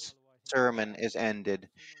before this sermon is ended,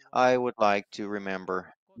 I would like to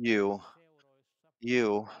remember you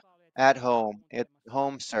at home, at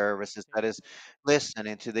home services, that is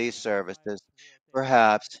listening to these services,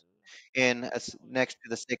 perhaps next to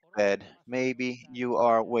the sick bed. Maybe you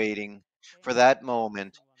are waiting for that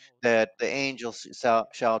moment that the angels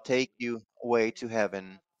shall take you away to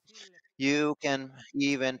heaven. You can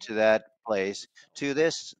even to that place, to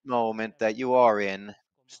this moment that you are in,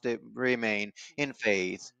 remain in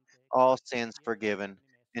faith, all sins forgiven,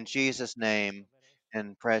 in Jesus' name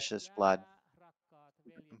and precious blood.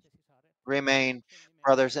 Remain,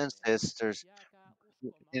 brothers and sisters,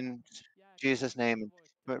 in Jesus' name,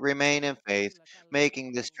 but remain in faith,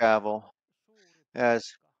 making this travel,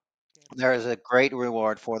 as there is a great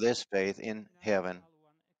reward for this faith in heaven.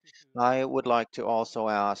 I would like to also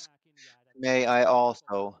ask, may I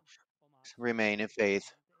also remain in faith,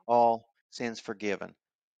 all sins forgiven.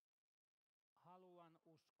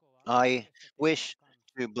 I wish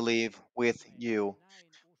to believe with you,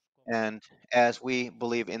 and as we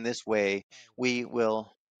believe in this way, we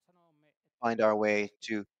will find our way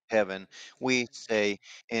to heaven. We say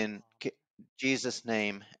in Jesus'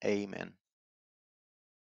 name, amen.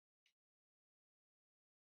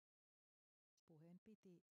 Puheen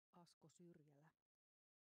piti Asko Syrjälä.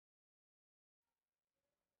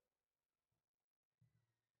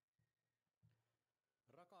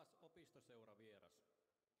 Rakas opistoseura-vieras,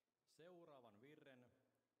 seuraavan virren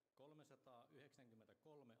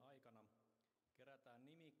 393 aikana kerätään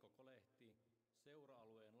nimikkokolehti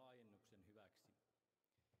seura-alueen laajennuksen hyväksi.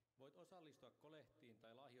 Voit osallistua kolehtiin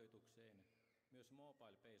tai lahjoitukseen myös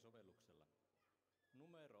MobilePay-sovelluksella.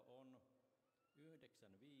 Numero on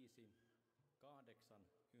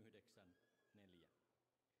 95894.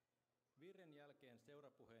 Virren jälkeen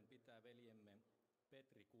seurapuheen pitää veljemme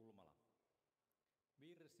Petri Kulmala.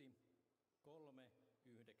 Virsi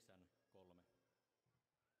 393.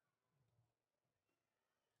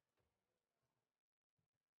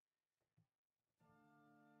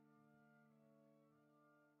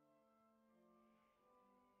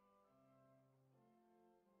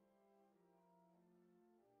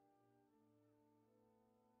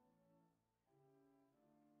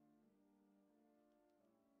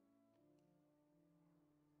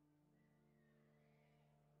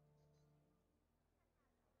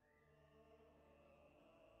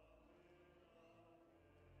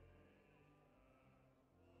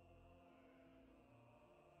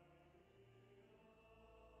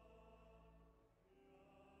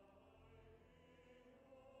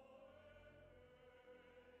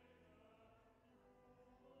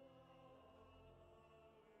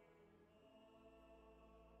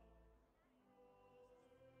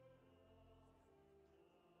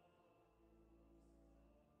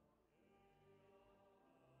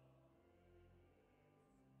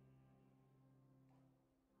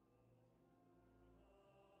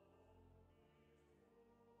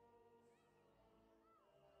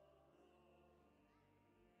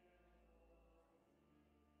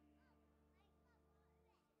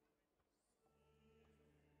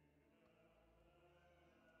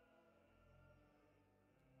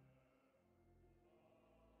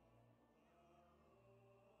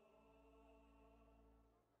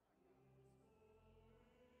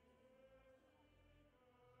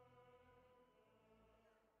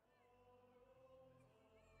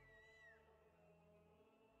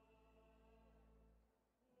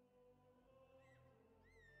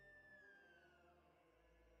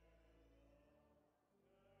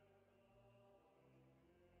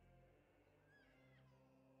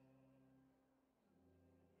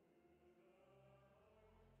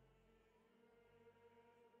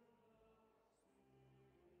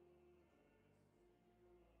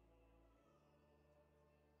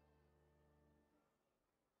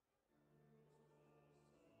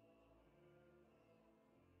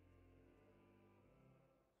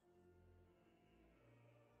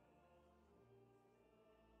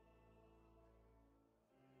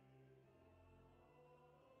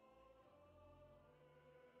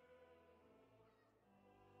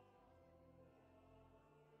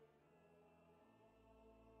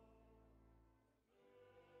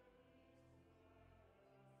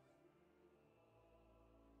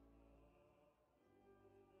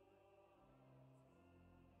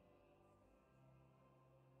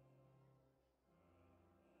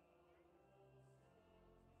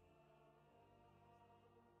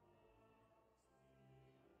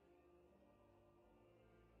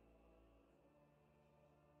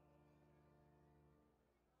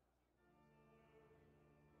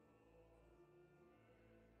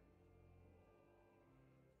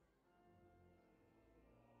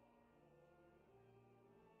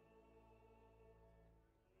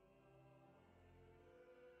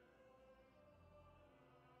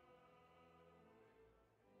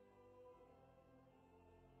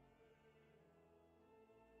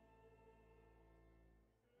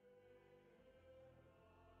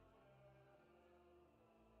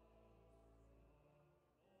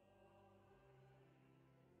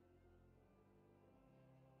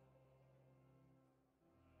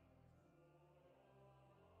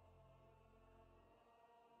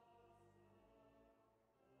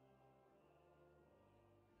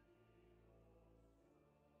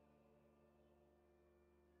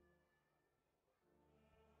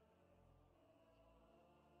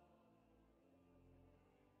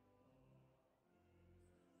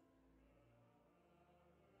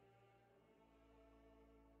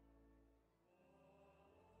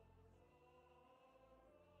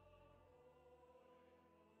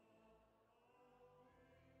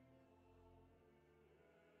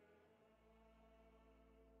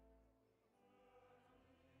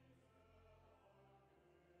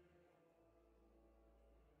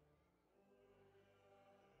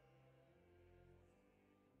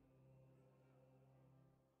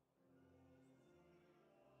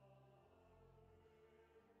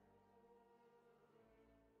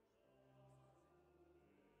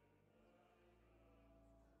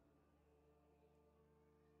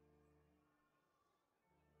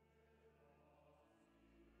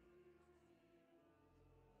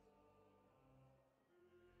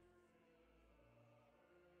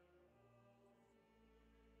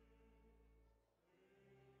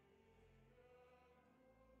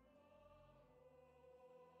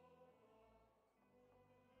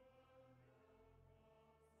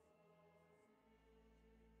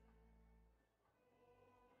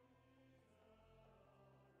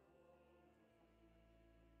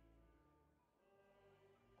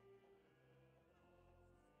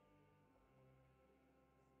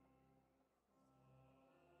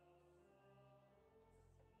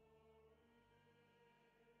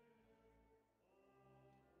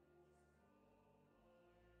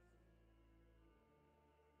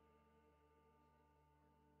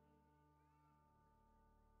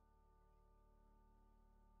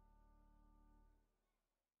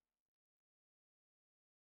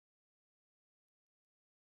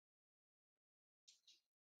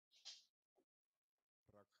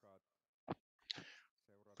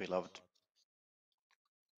 beloved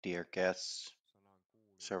dear guests,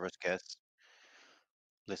 service guests,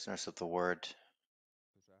 listeners of the word.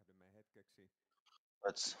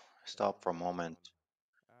 Let's stop for a moment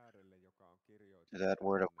to that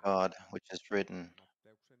word of God which is written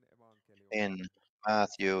in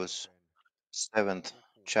Matthew's 7th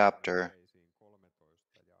chapter,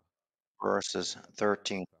 verses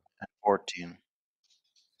 13 and 14.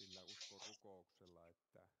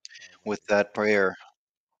 With that prayer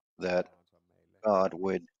that God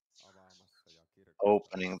would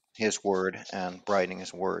opening his word and writing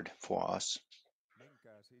his word for us.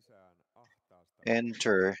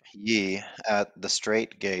 Enter ye at the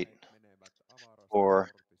strait gate,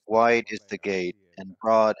 for wide is the gate, and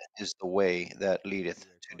broad is the way that leadeth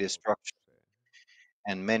to destruction,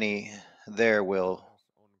 and many there will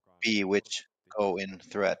be which go in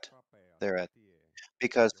threat thereat.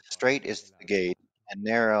 Because strait is the gate, and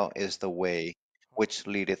narrow is the way which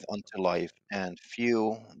leadeth unto life, and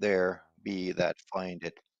few there be that find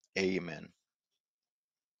it. Amen.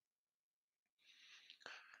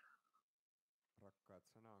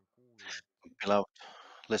 Beloved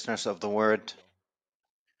listeners of the word,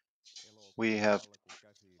 we have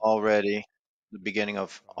already the beginning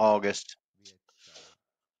of August,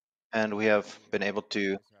 and we have been able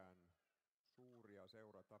to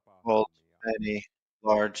hold many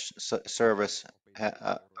large service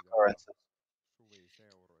occurrences,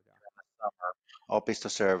 summer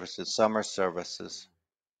Opisto services, summer services.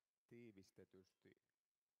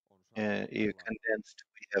 And you condensed,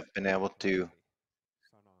 we have been able to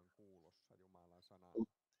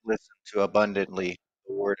listen to abundantly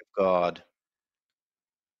the word of God.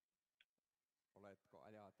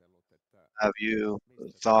 Have you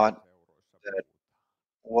thought that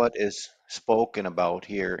what is spoken about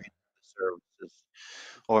here in the services?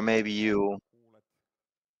 Or maybe you,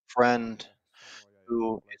 friend,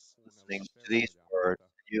 who is listening to these words,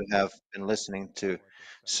 you have been listening to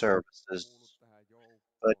services,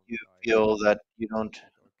 but you feel that you don't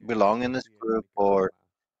belong in this group, or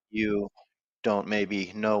you don't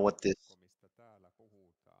maybe know what this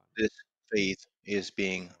faith is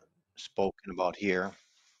being spoken about here,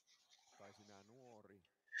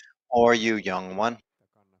 or you young one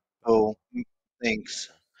who thinks,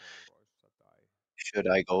 should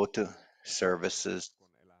I go to services,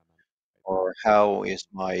 or how is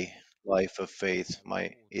my life of faith,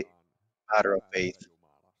 my matter of faith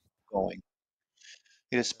going?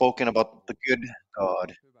 It is spoken about the good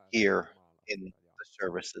God here in the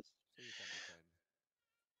services,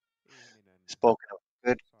 spoken of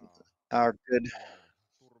good, our good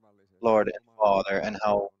Lord and Father, and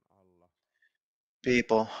how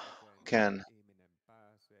people can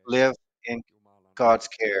live in God's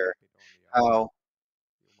care, how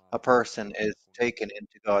a person is taken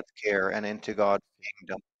into God's care and into God's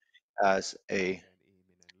kingdom as a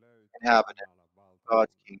inhabitant of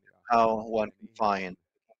God's kingdom, how one can find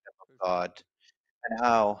God, and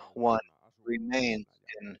how one remains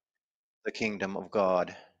in the kingdom of God,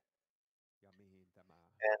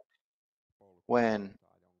 and when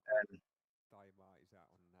and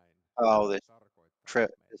how this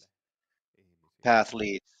path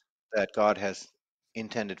leads that God has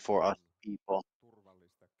intended for us people.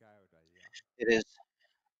 It is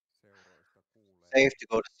safe to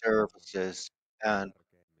go to services, and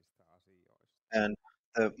and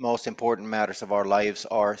the most important matters of our lives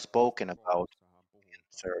are spoken about in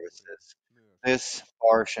services. This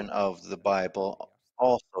portion of the Bible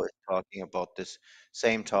also is talking about this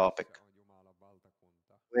same topic.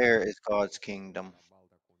 Where is God's kingdom?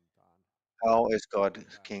 How is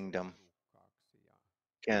God's kingdom?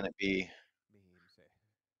 Can it be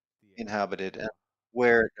inhabited? And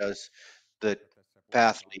where does the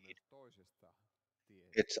path lead?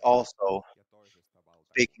 It's also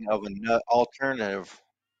speaking of an alternative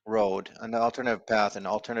road, an alternative path, an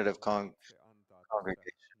alternative congregation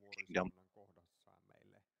kingdom.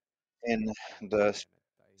 In the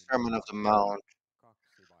Sermon of the Mount,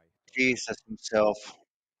 Jesus himself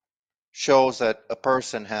shows that a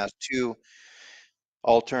person has two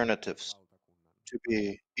alternatives to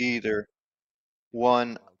be either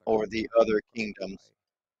one or the other kingdom's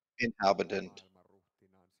inhabitant,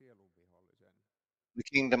 the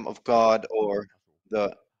kingdom of God or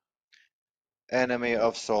the enemy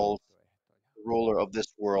of souls, the ruler of this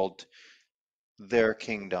world, their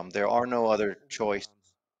kingdom. There are no other choices.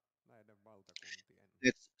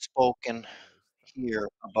 It's spoken here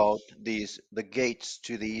about the gates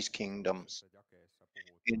to these kingdoms.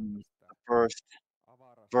 In the first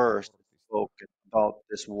verse, it's spoken about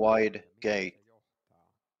this wide gate.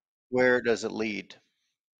 Where does it lead?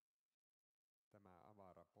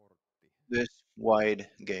 This wide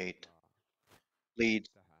gate leads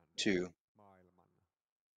to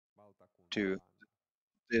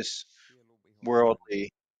this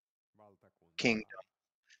worldly kingdom,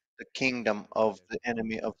 the kingdom of the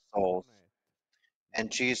enemy of souls. And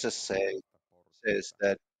Jesus says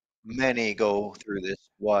that many go through this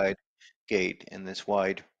wide gate and this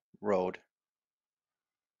wide road.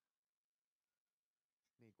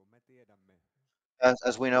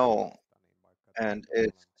 As we know, and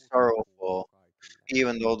it's sorrowful,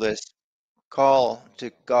 even though this call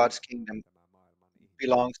to God's kingdom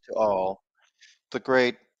belongs to all, the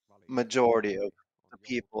great majority of the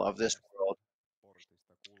people of this world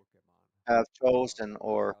have chosen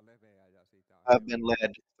or have been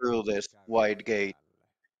led through this wide gate.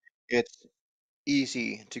 It's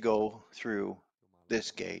easy to go through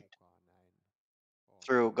this gate.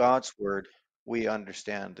 Through God's word, we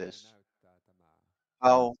understand this.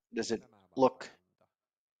 How does it look,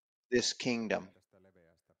 this kingdom,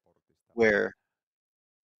 where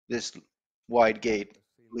this wide gate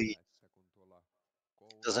leads?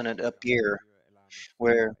 Doesn't it appear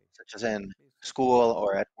where, such as in school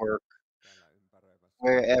or at work,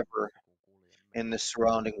 wherever in the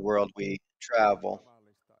surrounding world we travel,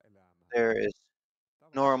 there is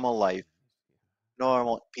normal life,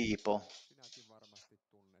 normal people.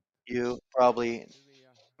 You probably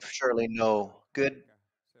surely know good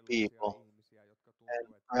people,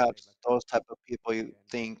 and perhaps those type of people you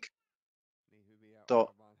think the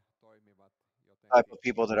type of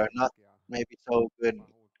people that are not maybe so good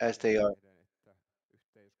as they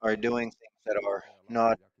are doing things that are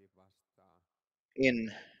not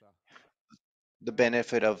in the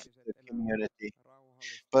benefit of the community.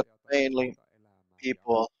 But mainly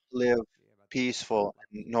people live peaceful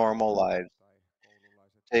and normal lives,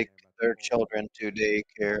 take their children to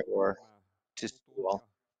daycare or to school.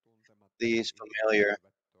 These familiar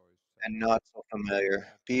and not so familiar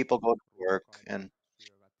people go to work and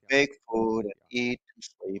make food and eat and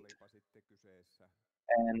sleep.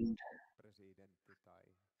 And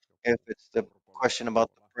if it's the question about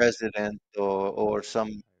the president or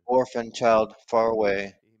some orphan child far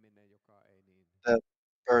away, the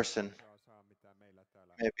person,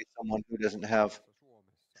 maybe someone who doesn't have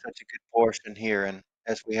such a good portion here, and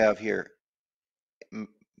as we have here, m-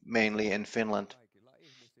 mainly in Finland,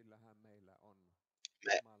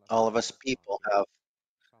 all of us people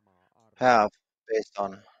have based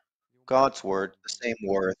on God's word the same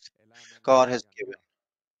worth. God has given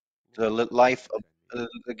life of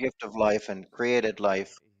the gift of life and created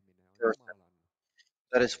life person.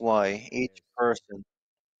 That is why each person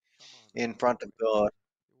in front of God,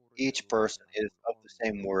 each person is of the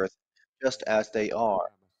same worth, just as they are,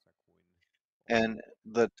 and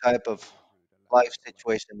the type of life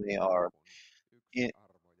situation they are. In,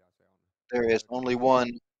 there is only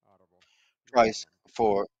one price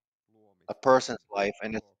for a person's life,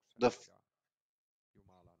 and it's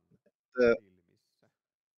the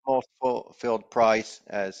most fulfilled price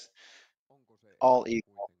as all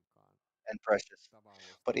equal and precious.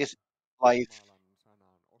 But is life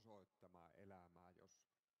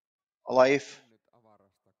life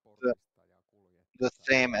the, the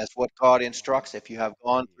same as what God instructs if you have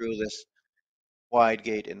gone through this wide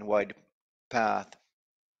gate and wide path?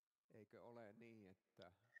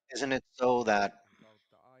 Isn't it so that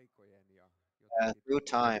through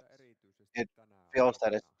time it feels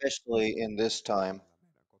that especially in this time,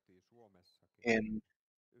 in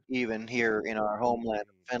even here in our homeland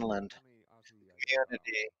of Finland,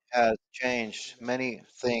 community has changed many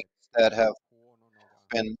things that have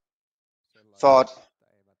been thought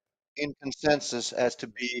in consensus as to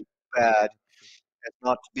be bad, as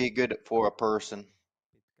not to be good for a person,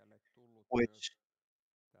 which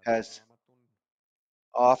has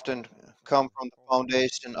often come from the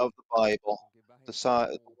foundation of the Bible,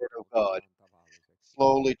 the Word of God,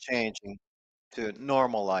 slowly changing to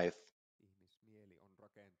normal life,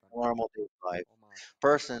 normal daily life.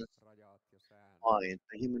 Person's mind,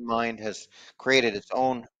 the human mind has created its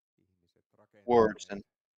own words and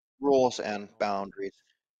rules and boundaries,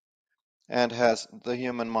 and has the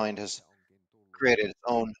human mind has created its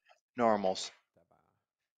own normals,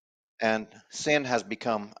 and sin has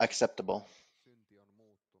become acceptable.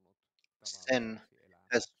 Sin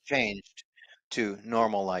has changed to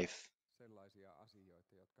normal life.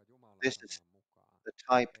 This is the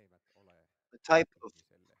type of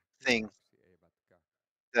things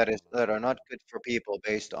that are not good for people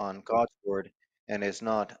based on God's word and is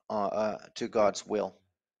not to God's will.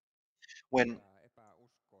 When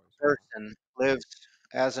a person lives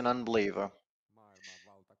as an unbeliever,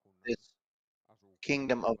 this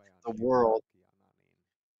kingdom of the world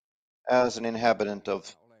as an inhabitant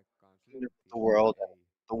of the world,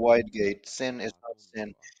 the wide gate. Sin is not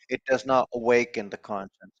sin. It does not awaken the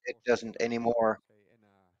conscience. It doesn't anymore.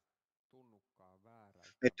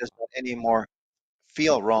 It does not anymore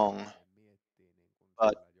feel wrong.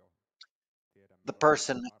 But the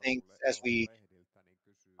person thinks, as we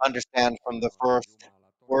understand from the first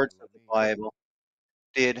words of the Bible,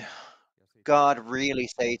 did God really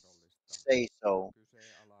say so?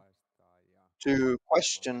 To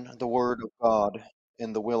question the word of God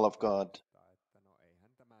in the will of God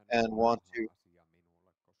and want to,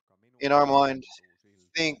 in our mind,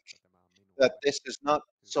 think that this is not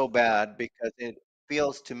so bad because it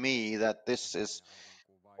feels to me that this is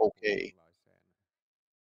okay.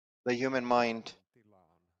 The human mind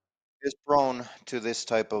is prone to this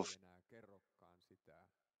type of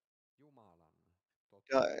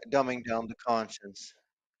dumbing down the conscience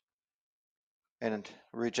and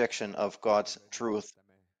rejection of God's truth.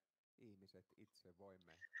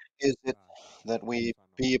 Is it that we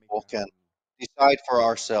people can decide for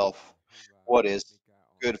ourselves what is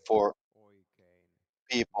good for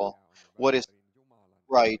people, what is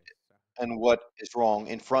right and what is wrong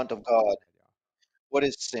in front of God, what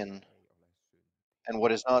is sin and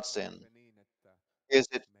what is not sin? Is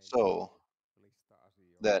it so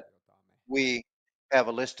that we have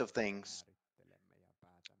a list of things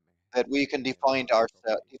that we can define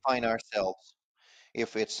ourselves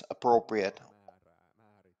if it's appropriate?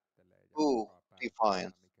 Who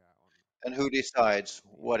defines and who decides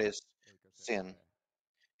what is sin?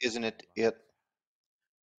 Isn't it the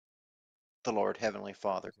Lord Heavenly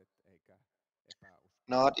Father?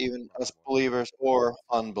 Not even us believers or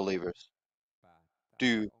unbelievers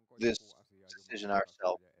do this decision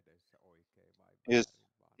ourselves. Is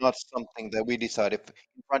not something that we decide if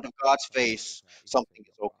in front of God's face something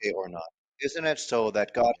is okay or not. Isn't it so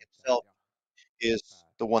that God Himself is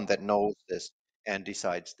the one that knows this and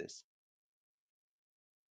decides this?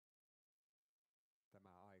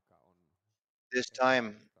 This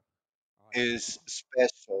time is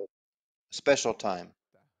special time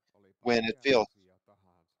when it feels,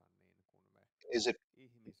 is it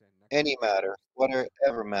any matter,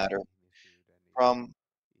 whatever matter, from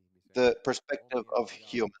the perspective of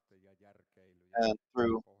human and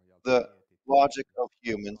through the logic of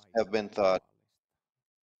humans have been thought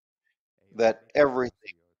that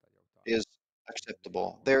everything is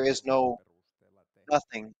acceptable. There is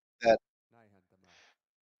nothing that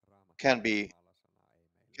can be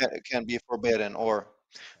can be forbidden or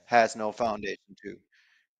has no foundation to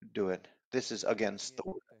do it. This is against the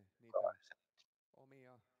word of God.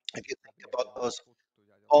 If you think about those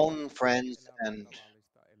own friends and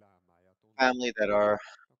family that are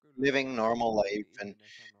living normal life and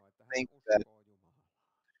think that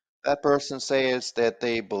that person says that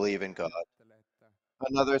they believe in God.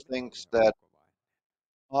 Another thinks that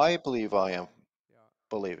I believe I am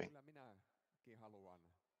believing.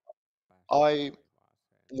 I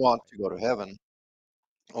want to go to heaven.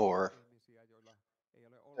 Or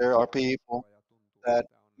there are people that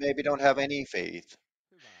maybe don't have any faith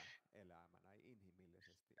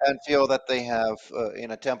and feel that they have,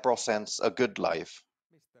 in a temporal sense, a good life.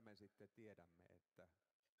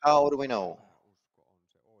 How do we know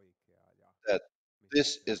that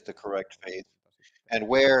this is the correct faith? And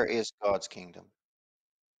where is God's kingdom?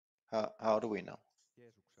 How do we know?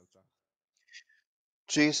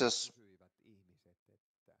 Jesus,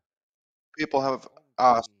 people have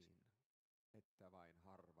asked,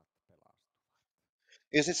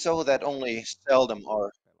 is it so that only seldom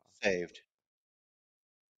are saved?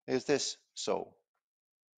 Is this so?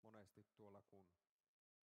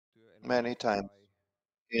 Many times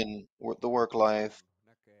in the work life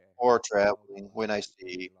or traveling, when I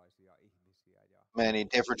see many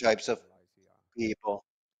different types of people,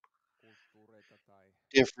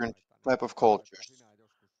 different type of cultures,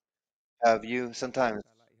 have you sometimes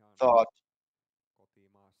thought,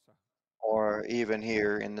 or even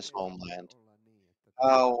here in this homeland,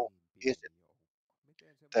 how is it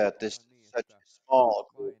that this is such a small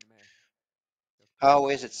group? How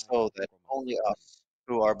is it so that only us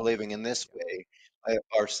who are believing in this way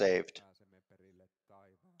are saved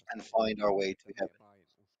and find our way to heaven?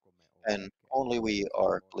 And only we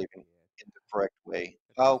are believing in the correct way.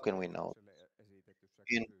 How can we know?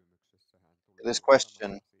 In this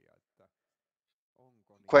question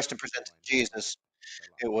presented to Jesus,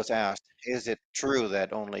 it was asked, is it true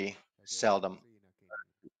that only seldom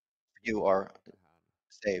you are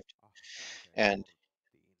saved? And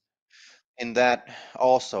in that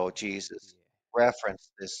also Jesus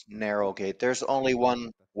referenced this narrow gate. There's only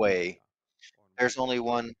one way. There's only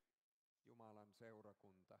one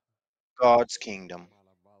God's kingdom.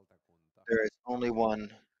 There is only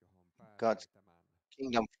one God's tämän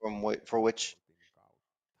kingdom for which portin kautta.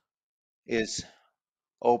 is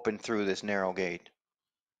open through this narrow gate.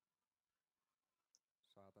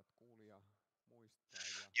 Saatat kuulija muistaa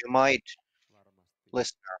ja You might, varmasti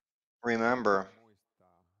listener, remember,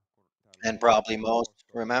 muistaa, kun and täällä probably most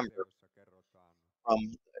apostolien remember teossa kerrotaan from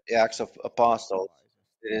the Acts of Apostles,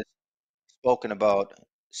 Saulaisesta. it is spoken about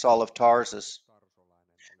Saul of Tarsus.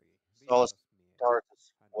 Tarsolainen oli Saul of viisas mies.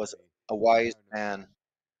 Tarsus Hän was oli a wise käynyt man.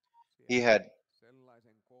 He siellä had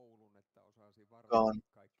sellaisen koulun, että osasi gone varmasti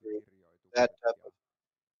kaikki through that kirjoitukset type ja of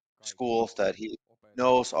kaikki schools that he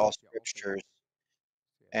knows all opetukset ja scriptures opit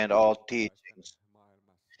siellä and all juutalaisten teachings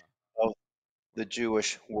maailmassa of the varmasti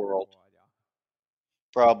Jewish world, ulkoa ja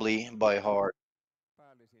probably by heart,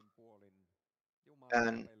 päällisin puolin Jumalaa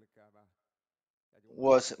and pelkäävä ja Jumalan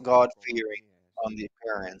was uskova God-fearing mies. on the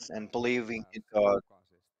appearance Hän and halusi believing elää in sen God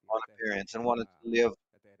mukaisesti ja on tehdä appearance and wanted to hyvää live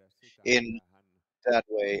ja tehdä sitä, in mitä hän that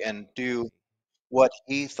way and do ajatteli what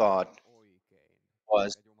he thought olevan oikein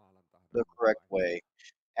was ja Jumalan the tahdon correct mukaista. way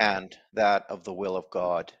and that of the will of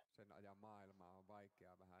God. Sen ajan maailmaa on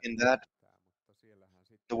vaikea vähän In that, ymmärtää, mutta siellähän the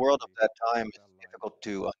sitten world of oli that time is tällainen difficult to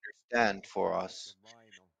understand for us, uskovaisten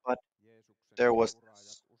vaino. but Jeesuksen there was seuraajat,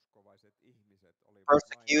 this uskovaiset ihmiset olivat vainon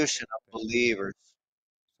persecution of kohteena. believers.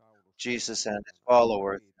 Saulus Jesus and his seuraajana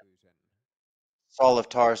followers. erityisen Saul of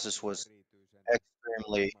Tarsus was erityisen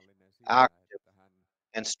extremely voimallinen siinä, active että hän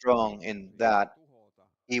and strong in halusi that tuhota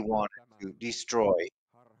he wanted tämän to destroy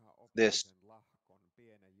this harhaopillisen lahkon,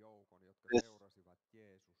 pienen joukon, jotka seurasivat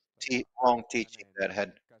Jeesusta ja wrong teaching hänen that had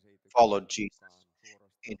käsityksensä followed Jesus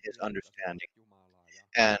mukaan in suorastaan his pilkkasivat understanding Jumalaa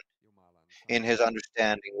ja and Jumalan in sanaa. his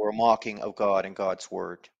understanding were mocking of God and God's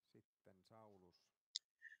word. Sitten Saulus,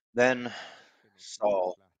 Then oppinut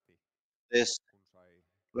Saul, mies, lähti, this kun sai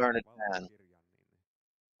learned man, valtakirjan, niin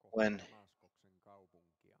kohti when Damaskoksen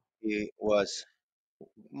kaupunkia. he was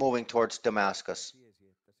moving towards Hän Damascus, tiesi,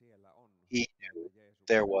 että siellä on he näitä knew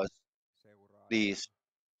there Jeesuksen was seuraajia, these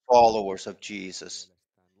followers of heidän Jesus,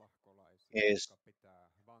 mielestään lahkolaisia, is jotka pitää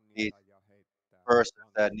these vangita ja heittää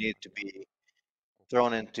persons that need vankilaan to ja be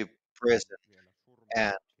thrown kokeilla into loppuun prison vielä and surmatakin.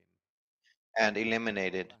 and Hän sai luvan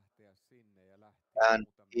eliminated. lähteä sinne ja lähti And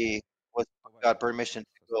muutamien he got tovereiden permission to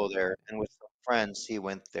kanssa go there, sinne. and with some friends he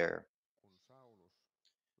went there. Kun Saulus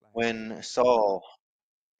lähestyi When Saul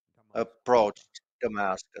Damaskosta, approached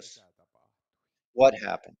Damascus, mitä tapahtui? what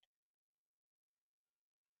happened?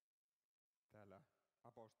 Täällä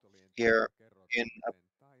apostolien Here teossa kerrotaan, in miten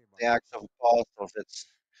the Acts of taivaasta Apostles,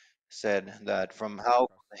 it's said that from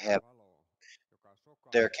out kirkas of heaven valo, joka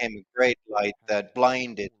there sokasi came a great light that häneen,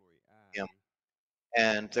 blinded kuului him,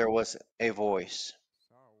 ääni, and there was a voice,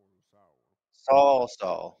 Saul, Saul, Saul,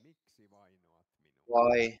 Saul, miksi vainoat minua?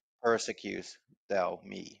 why persecutest thou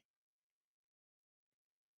me?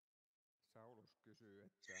 Saulus kysyy,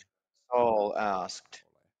 että Saul kuka asked, sinä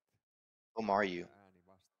olet? whom are you? Ja ääni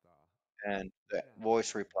vastaa, And the minä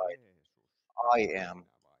voice olen replied, Jeesus, I jota am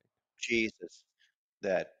sinä vainot. Jesus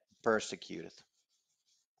that persecuteth.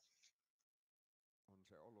 On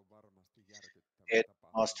se ollut varmasti järkyttävä It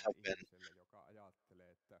must tapahtuma have been ihmiselle, joka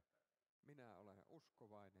ajattelee, että minä olen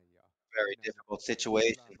uskovainen ja a very minä nyt difficult olen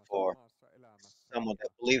situation elämässä, for omassa elämässäni someone ja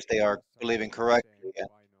that believes they are tässä believing minä nyt teen, correctly,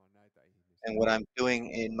 vainoan näitä and ihmisiä what I'm doing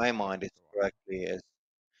in my mind is tahtoa. correctly is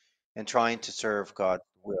and trying to Sitten serve God's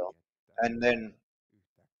tapahtuu will. niin, että And then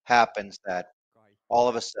yhtäkkiä happens that all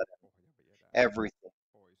of kaikki a sudden pohja viedään everything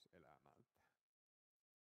pois elämältä.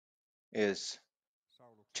 is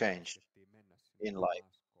Sauluksen changed käskettiin mennä sinne in life.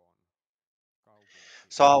 Damaskoon kaupunkiin,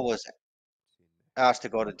 Saul was sinne asked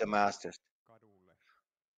to go to Damascus, kadulle.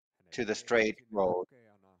 Hänet to the vietiin straight sinne road.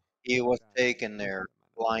 sokeana, He was taken there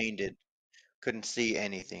näkymättömänä. blinded, couldn't see Hänet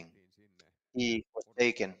anything. vietiin sinne He was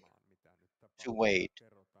taken odottamaan, mitä nyt to tapahtuu. wait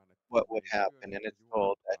Kerrotaan, että what hän would ei happen, syönyt and ja it's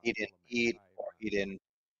told that juonutkaan he didn't 3 eat or päivään. he didn't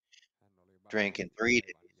Hän oli drink in varmasti 3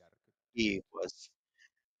 aivan days. järkyttynyt. He was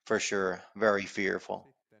for sure very fearful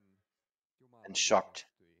Sitten Jumala and shocked.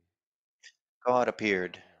 ilmestyi God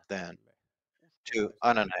appeared then Ananiaselle, to uskovaiselle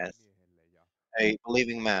Ananias, miehelle, ja a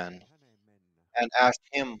believing pyysi man, hänen mennä and asked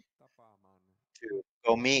him tapaamaan to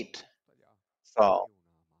go meet Saulusta ja Saul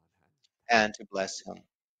siunaamaan häntä. and to bless him.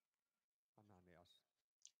 Ananias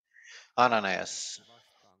Ananias otti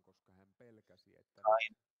vastaan, koska hän pelkäsi, että nyt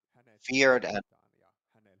I hänet feared and tuomitaan ja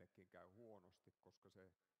hänellekin käy huonosti, koska se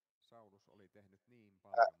Saulus oli tehnyt niin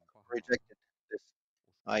paljon pahaa rejected this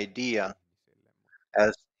uskovaisille idea, ihmisille, mutta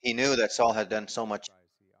as he knew that Saul had done so Jumala much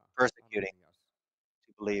rohkaisi ja persecuting Ananias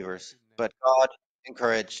to meni believers. sinne But God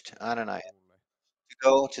encouraged oikealle Ananias kadulle, to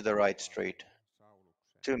go to the right tapahtui street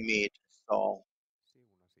Sauluksen to ja meet Saul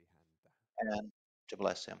siunasi häntä. and to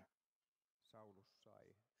bless him. Saulus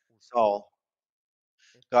sai Saul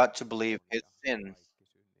uskoa got to believe his on ja sins, kaikki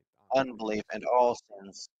synnit unbelief, and anteeksi. all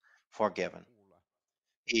sins Hän sai forgiven. kuulla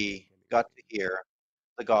He got to evankeliumin. hear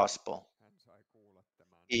the gospel. Hän sai kuulla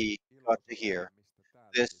tämän He got to hear ilotuotteen,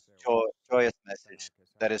 mistä this täälläkin seurakunnassa joyous tänä message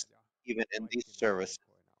that kesänä is ja even in these kaikkina services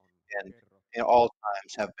aikoina on and in kerrottu all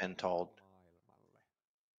times have been told koko maailmalle,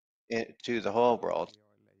 to the whole world,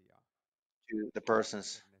 kuulijoille ja to the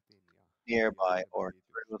persons internetin ja nearby radioiden or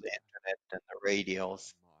through the välityksellä internet and the koko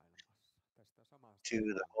radios, maailmassa tästä samasta to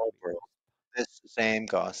the whole world. evankeliumista, This same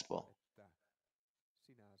gospel että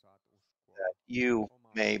sinä saat uskoa that you omaan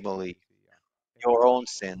may believe syntiisi ja your own epäuskon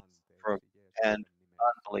sins for, anteeksi and Jeesuksen nimessä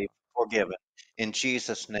unbelief ja forgiven in Kristuksen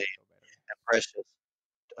Jesus' name and voittoveressä. precious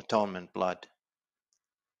atonement blood.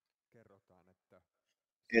 Kerrotaan, että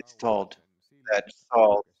It's told Sauluksen that silmät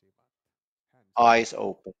Saul's aukesivat. Hän sai eyes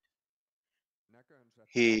opened. näkönsä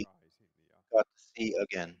He takaisin ja got to see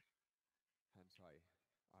again, hän sai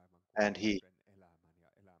aivan kuin and he uuden elämän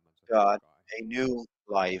ja elämänsä got a takaisin. new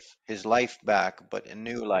life, his life back, but a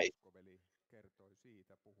new life. Uskoveli kertoi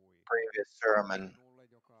siitä, puhui Previous sermon sinulle,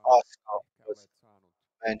 joka also ehkä was olet saanut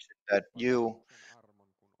mentioned that you, parannuksen armon,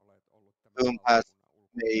 kun olet ollut tämän whom has valtakunnan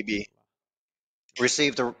maybe ulkopuolella. Ja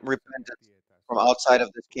received the tietäessä ja repentance from tietäessä, että outside of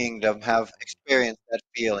this kingdom, tulevaisuus have on experienced that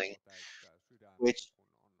feeling, usko täyttää sydämen, which kun on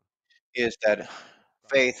is that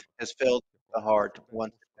faith katsonut has filled joko the heart toden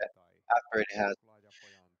once uskon tai after it has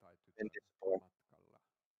tuhlaajapojan tai been tytön destroyed. matkalla,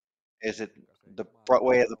 Is it kuinka se the Jumalan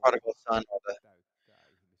way of the prodigal rauha son, or the täyttää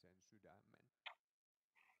ihmisen sydämen.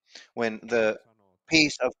 when Jumala the sanoo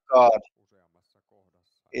peace täällä of God useammassa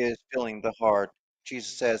kohdassa, is että filling the heart?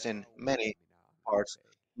 Jesus minun says in rauhani many minä annan parts,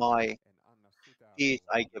 teille. "My En anna sitä peace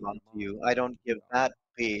I rauhaa, give mitä unto you. I maailma don't give antaa, that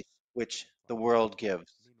peace which the vaan world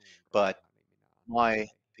gives, minun but rauhani minä annan my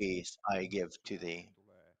teille. peace I give to Sydämeen thee."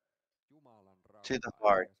 tulee Jumalan To the rauha,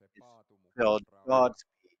 heart eikä se is paatumuksen filled rauha, God's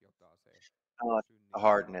peace, jota se not the synnin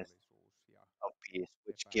hardness kiitollisuus ja of peace,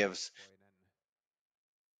 which epäuskoinen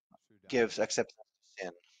sydän gives acceptance to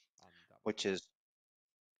sin, antavat. which On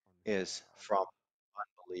is hyvä from olla.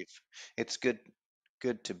 unbelief. It's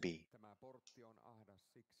good to be. Tämä portti on ahdas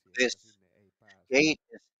siksi, This että sinne ei pääse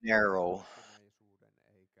gate is narrow, ammattimaisuuden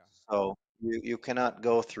eikä so you cannot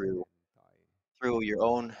go through taiteiden tai your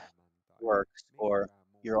own elämän tai works or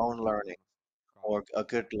minkään your muun own learning uskon or a kautta.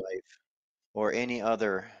 good life or any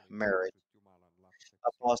other Hän oli merit. päässyt Jumalan lapseksi.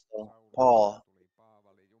 Apostle Sauluksesta Paul tuli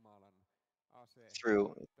Paavali, Jumalan ase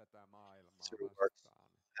through tätä maailmaa works, vastaan,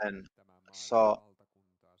 and tämän maailman Saul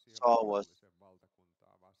valtakuntaa, Saul was vihollisen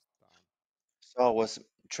valtakuntaa vastaan. Saul was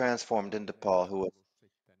transformed into Ja Paul, who was Saulus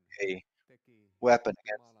sitten a teki weapon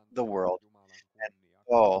against Jumalan the työtä world, Jumalan and kunniaksi,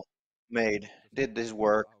 Paul mutta sen did this opit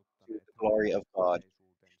work to auttaneet the häntä, glory of mutta God,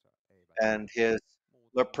 menneisyytensä eivät and his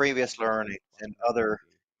muuta previous auttaneet, learnings vaan and hän other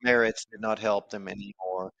teki merits did not help löydöksen. them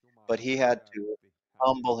anymore. But Jumala he had to pysäytti hänet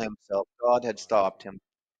humble himself. God had stopped takaisin him,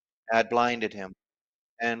 had blinded him,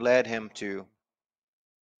 and led him Jumalan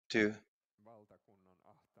to valtakunnan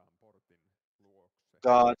ahtaan portin luokse,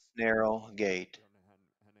 God's narrow gate, jonne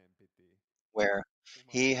hänen piti where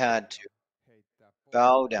he kumartua had ja to heittää pois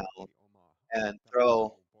bow down kaikki oma and tämä throw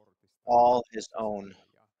sivuportista all his own sisälle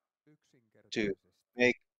ja to yksinkertaisesti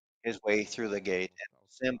make his way through Jumalan the gate, armosta and ottaa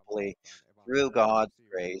simply vastaan through evankeliumin God's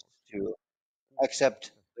grace siunaus ja to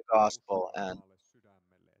accept kuolemansa the gospel uskon and omalle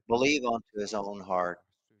sydämelle, että believe unto his saisi own heart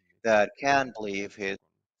kokea synnit that can ja believe his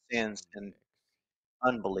epäuskon sins and anteeksi.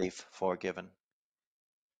 unbelief forgiven.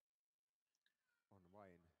 On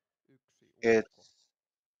vain yksi usko. It's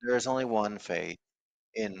there is only one faith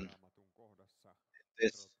in Raamatun kohdassa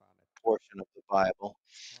this kerrotaan, että portion of the Bible.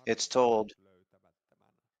 It's harvat told, löytävät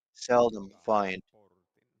tämän seldom puhtaan find, portin.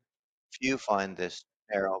 few find this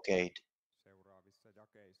narrow gate. Seuraavissa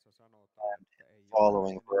jakeissa sanotaan, And että ei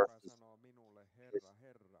following jokainen, joka verses, sanoo minulle, it's Herra,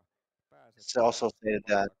 Herra, pääse it's also taivasten stated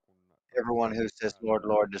that everyone who says, Lord,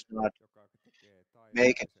 valtakuntaan, Lord, does not joka tekee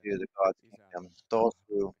make it taivaallisen to the God's isän kingdom. Those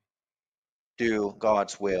who tahtoni. do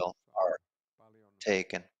God's will Tuossa on are paljon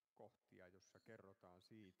taken. kohtia, jossa kerrotaan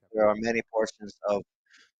siitä, There are kuinka many portions of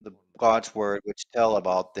the on God's word which tell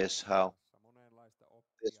about tässä this, how maailmassa monenlaista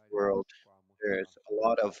this oppia ja world uskoa, mutta there's a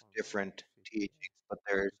lot of on vain different yksi tie, teachings, but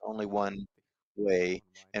there's yksi only one portti, way on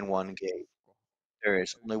vain and one yksi gate. usko There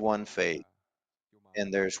is ja only yksi one faith, pyhä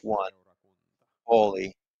and Jumalan there's one seurakunta.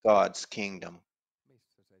 holy God's kingdom.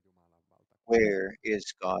 Missä se Jumalan valtakunta Where on?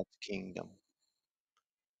 is God's kingdom?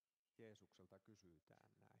 Jeesukselta kysytään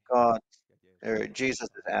näin. God, Ja Jeesus Jesus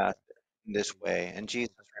is vastaa, että asked in this ei way, Jumalan and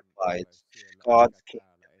Jesus valtakunta ole replies, siellä God's eikä kingdom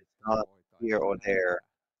täällä, is että se not here voitaisiin or there nähdä.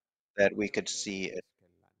 that we Se on could teidän see it,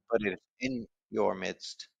 keskellänne. but it is in your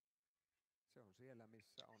midst. Se on siellä,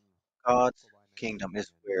 missä on God's uskovainen kingdom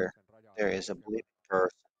is ihminen. where Sen rajat there is a kulkevat believing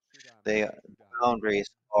person. They, sydämestä the sydämeen.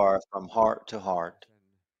 boundaries are from heart to Ja heart,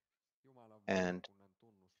 sen Jumalan and valtakunnan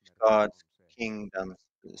tunnusmerkki God's on se kingdom,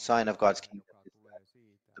 the sign of God's rauha, kingdom joka is that tulee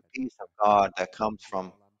siitä, the peace of että God that comes on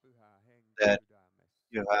from Jumalan pyhä henki that sydämessä.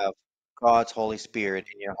 you have God's Holy Synti Spirit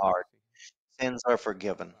on in your heart. anteeksi. Sins are On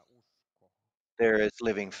forgiven. elävä usko There is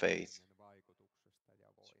living Pyhän faith Hengen vaikutuksesta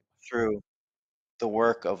ja voimasta. through the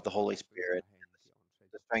work of the Holy Jumalan pyhä Spirit, henki on se,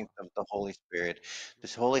 the joka strength of the Holy Spirit. on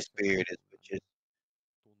This Jumalan Holy Spirit is seurakunnan which is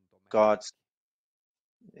tuntomerkki. God's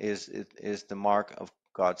is the mark of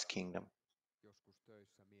God's kingdom. Joskus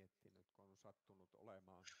töissä miettinyt, kun on sattunut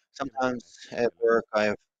olemaan Sometimes tilanne at siellä. work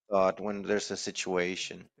I've thought when there's a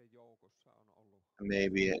situation, Ihmisten joukossa on ollut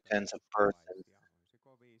maybe muutamia tens of persons, uskovaisia,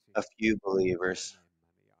 olisiko 5 a few tai believers,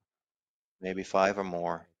 enemmän, ja maybe 5 or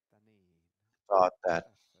more, miettii, että niin, thought that,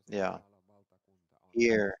 tässä se yeah, Jumalan valtakunta on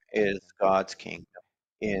here is meidän God's keskuudessamme. kingdom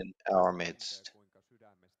in our Tuntee, midst. kuinka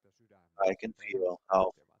sydämestä I sydämeen can rajat feel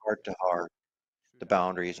how laskevat heart ja to heart the sydän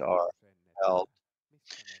boundaries are tuntuu sen, että held,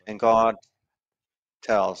 missä ne and rajat God menevät.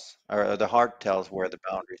 tells, or the heart tells Kun where the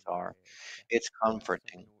boundaries are. näkee, että It's tässä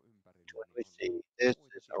comforting minun when ympärilläni we on see this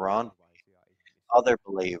is muitakin around uskovaisia other ihmisiä.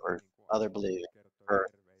 believers, Niin kuin other Asko believers, kertoi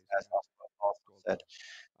earth, as terveisiä Oscar also said,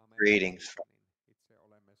 tuolta greetings Amerikasta, from niin itse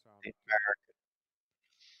olemme the saanut America.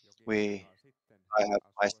 jokin We, aikaa sitten I have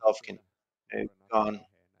asua myself siellä nuorena gone,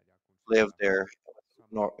 perheenä, ja kun lived siellä there with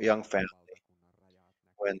samat young Jumalan family valtakunnan rajat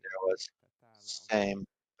when näkyy, there was että täällä on same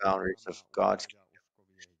boundaries of sama God's usko ja kingdom.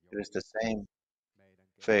 uskovien It is the joukko same meidän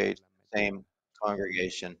faith, keskellämme same täällä suuressa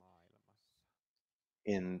congregation maailmassa.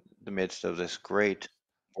 in the midst of this Kuinka great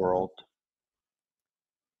surullista. world.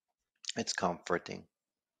 It's comforting.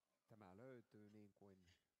 Tämä löytyy niin kuin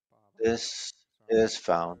Paavali This is Sauli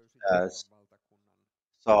found löysi as Jumalan valtakunnan.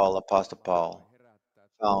 Saul, Apostle Jumala Paul, voi herättää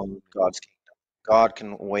found tunnon niin God's kuin kingdom. God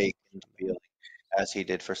can uskovaiselle awaken lapselle. feeling as he Silloin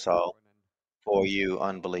did kun for olet Saul, uskoinen, for you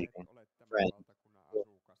vaikka et unbelieving ole tämän friend valtakunnan who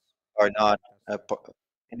asukas, are not niin a tässä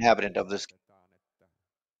inhabitant of this. muistutetaan, että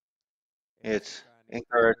It's etsikää niin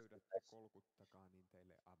te encouraged. löydätte, kolkuttakaa niin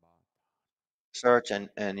teille avataan. Search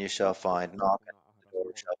and you shall Jumalan find. Knock and valtakunnan the ahdas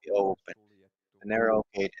door shall be portti ei ole open. suljettu. The narrow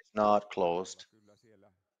gate is not Jumala closed. kyllä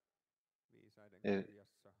siellä viisaiden In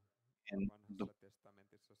kirjassa the vanhassa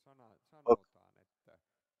testamentissa book sanotaan, että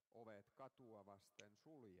ovet katua vasten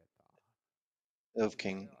suljetaan. of Kyllä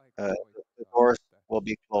King, se aika the koittaa, doors että will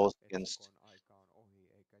be closed against etsikon aika on ohi,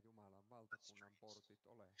 eikä Jumalan valtakunnan portit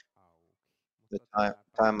ole auki. the Mutta time. tänä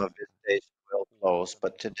Time of päivänä visitation will kuulen close.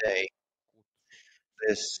 But tämän today, saman kutsu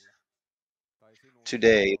this sinulle. Tai sinulle,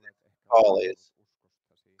 today, joka this olet ehkä call luopunut is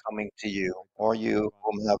uskostasi coming to you, or nuorita you aivan.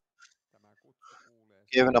 whom have Tämä kutsu kuulee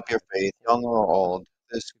given up sinulta, your että faith, young or kolkuta, old.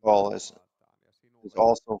 This sinulle call avataan. Ja is sinulle,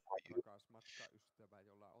 also for you, rakas matkaystävä,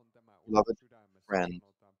 jolla on tämä usko beloved sydämessä, friend,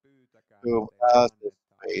 sanotaan, pyytäkää ja who teille has this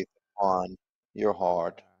annetaan. faith on your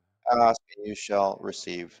heart. Pyytäkää, Ask and you shall elävää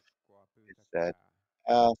receive. uskoa, It said, pyytäkää.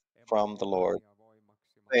 ask from the Lord Evankeliumia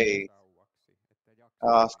voimaksi faith. sauvaksi, että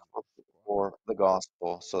Ask jaksasin uskoa. for the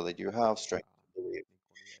gospel so that you have strength Annetaan, to believe.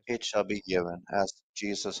 niin kuin It Jeesus shall be sanoo. given, as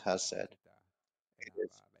Jesus has Se on said. sitä It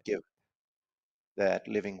is elävää given, vettä. that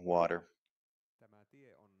living water. Tämä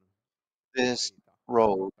tie on This aita,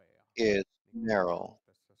 road kapea, is niin kuin narrow, Jeesus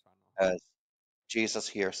tässä sanoo. as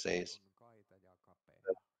Jesus here Tie says. on kaita ja kapea.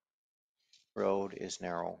 The road is Mitä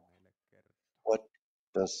narrow. se meille kertoo? What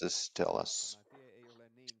does this tell us? Tämä tie ei ole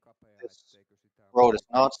niin kapea, This etteikö sitä road is voisi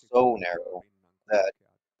not kaksi so kulkea narrow rinnan that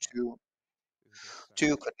kulkea tai two yhdessä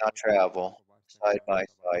two could not toisten travel uskovaisten side by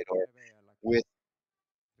kanssa side, vaikka or leveälläkin with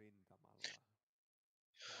rintamalla.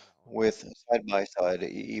 Tämä on side by side,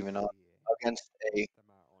 even onnellinen tie. against a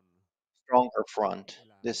Tämä on stronger front.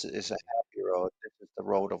 This elämän is a tie. happy road. This is the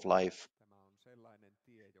road of life. Tämä on sellainen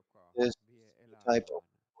tie, joka This vie is the type of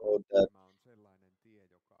elämään. road that Tämä on sellainen tie,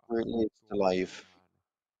 joka leads to tuo life,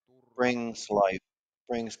 elämään turvaa, brings life,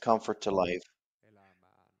 brings comfort to life,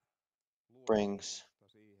 elämään brings luottamusta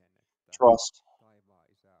siihen, että trust taivaan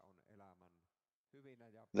Isä on elämän hyvinä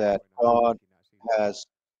ja that pahoina God hetkinä silloin has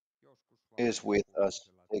joskus is with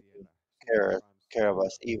us, vaikeakulkuisella taking tiellä sinun care of kanssasi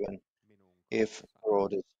us, ja even minun if the kanssani.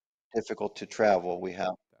 road is difficult to Eikö ole travel. We niin,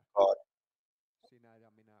 have että God. sinä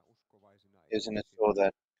ja minä uskovaisina Isn't it ihmisinä so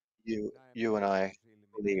that näemme you and I, uskon silmin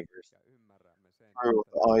believers, ja ymmärrämme sen, through että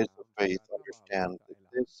the eyes tämä of on faith, sitä understand tavallista that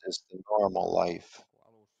elämää. this is the normal life? Niin kuin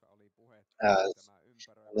alussa oli puhetta, niin As tämä in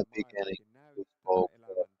ympäröivä the beginning maailmakin we näyttää spoke,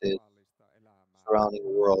 that elävän this tavallista elämää, surrounding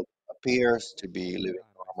mutta world se appears to be usko living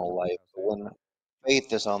normal sydämessä life. ja But se when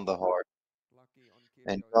faith is Jumalan on the heart laki on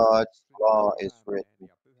and kirjoitettu God's sinun law is sydämeen written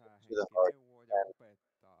ja Pyhä to the Henki heart, neuvoo ja and the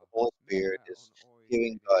opettaa, Holy Spirit mikä is on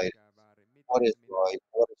giving oikein ja guidance, mikä väärin, what miten is minä right,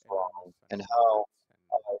 what is wrong, and elämässäni how valitsen.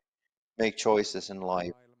 I make choices in Kun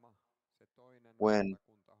life. maailma, se toinen When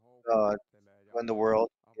valtakunta God, houkuttelee ja when the world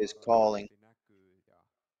is calling paragraafi näkyy ja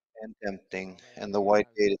and tempting, and the kaverilla white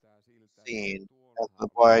gate is näyttää siltä, että seen, and the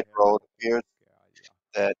tuonhan olisi white road helppo appears kulkea ja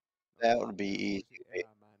that no that would nyt be minä easy. voisin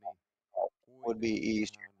elämäni Would be kuitenkin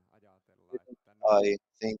easier. vähän ajatella, Didn't että no I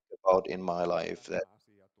think about in my life that tämä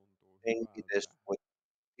asia tuntuu maybe this hyvältä, would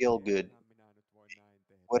feel good? eiköhän minä nyt voi näin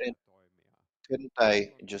tehdä Wouldn't ja toimia. couldn't No I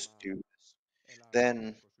silloin just tämä do this? elävä Then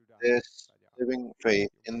usko this sydämessä ja living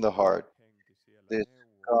faith in the Jumalan heart, henki siellä this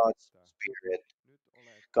neuvoo, God's että Spirit nyt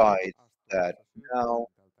olet guides that astumassa now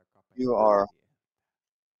syrjään tältä you kapealta are tieltä.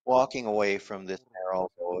 walking away Pysyt from this narrow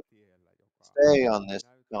turvallisella road. tiellä, joka Stay on this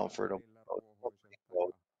näyttää comfortable välillä road, comforting ruohoiselta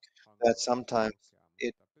road. ja That hankalalta sometimes kulkea,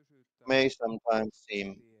 it mutta pysy may tällä sometimes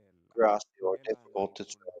seem tiellä. grassy or Elä difficult niin to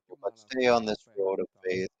kuin travel, but Jumala stay sinua on this road of opettaa.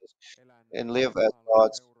 faith Elä niin and kuin live as Jumalan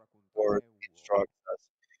God's seurakunta word neuvoo. instructs us,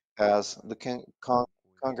 as Elää the niin kuin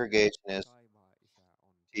congregation is taivaan Isä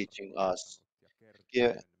on teaching us. tarkoittanut ja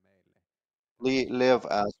kertoen meille tässä Live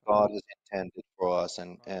as God seurakunnassa. has intended for us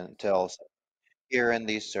and tells us here in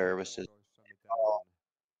these services Muodoissa, miten hän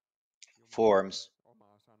Jumalan forms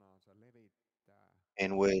omaa sanansa levittää,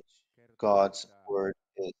 in which kertoo God's sitä word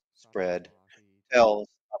is spread, sanomaa siitä, tells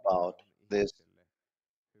mikä about on this, ihmiselle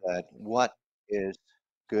that hyväksi. what is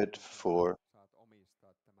good Silloin sinä for saat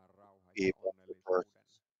omistaa tämän rauhan ja people, the onnellisuuden.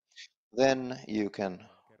 persons. Then you can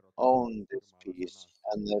Jumala kerrotaan own this Jumalan peace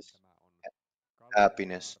sanassa, and miten this tämä on kallein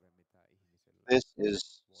happiness. aarre, mitä ihmisellä This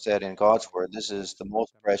is voi said in olla. God's word. This is the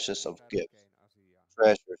most Tämä on precious se of gifts, tärkein asia,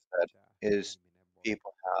 treasures that mitä is ihminen voi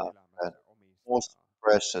people have, that elämässä most omistaa.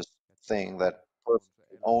 precious Ja thing tämä that on person se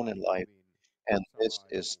can own elämän in life, syvin and this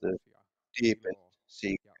is the salaisuus ja deepest ilo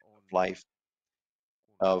secret ja of onni, life,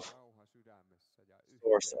 kun on of rauha sydämessä ja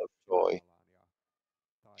source of yhteys joy. Jumalan ja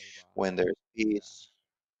taivaan When there's Isään. peace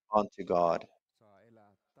unto God, Saa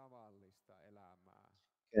elää tavallista elämää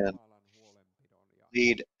can Jumalan huolenpidon ja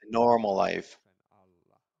lead a normal life kasvatuksen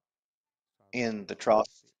alla. Saa in the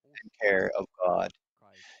trust toivottavasti and care uskoa of God,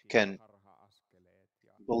 kaikki can harha-askeleet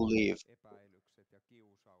ja believe epäilykset ja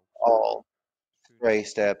kiusaukset ja all stray synnit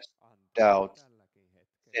steps, anteeksi doubts, tälläkin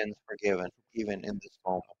sins hetkellä forgiven, Jeesuksen even in this nimessä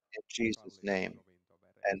ja moment. In Jesus' kalliissa name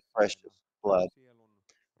and sovintovereissä precious anna blood, sielun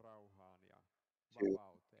rauhaan ja to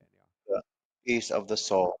vapauteen ja the peace of the ilon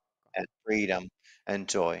soul matka. and freedom and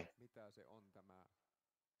joy. Mitä se on tämä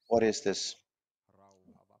What is sielun this?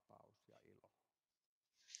 rauha, vapaus ja ilo?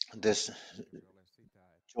 This Eikö se ole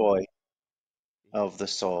sitä, että joy of the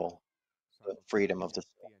ihminen on soul, the saanut freedom of viedä the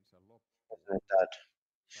soul. tiensä Isn't loppuun, it that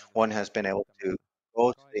saanut one has been viedä able to tämän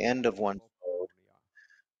go to the end of kaiken one's road, loppuun ja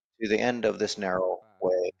to the end of this saanut narrow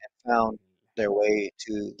way, päästä and found perille, their way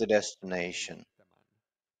to the destination, vilpittömän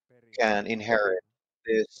can perinnönjaon, inherit josta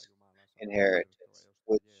this Jumalan sana kertoo ja inheritance, josta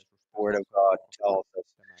which Jeesus the Word tässä of God sanoo. tells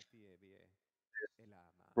us Tämä tie vie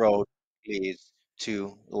elämään. road leads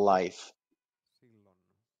to life. Silloin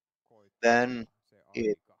Then koittaa se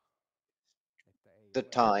it, aika, että ei the ole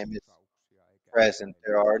time is kiusauksia eikä present.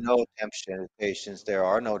 There are no epäilyksiä, ei temptations, ole there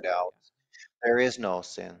are no syntiä, doubts, there is no vaan on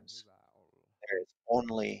sins. hyvä olla. There is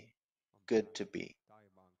only On good to päässyt be.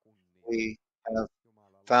 taivaan kunniaan We have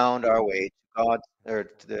Jumalan found our luokse way to God, ja or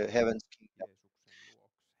se to voi the tulla heaven's kingdom, Jeesuksen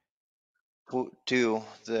luokse. to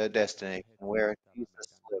the Tällä destination where hetkellä täällä Jesus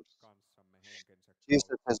meidän lives. kanssamme henkensä Jesus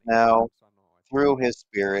kautta, is niin kuin now, hän sanoo, että through his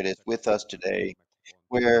Spirit, is missä with us kaksi tai today, kolme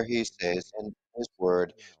kokoontuu where he minun says nimessäni, in his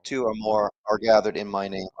word, minä two olen or more are heidän gathered in my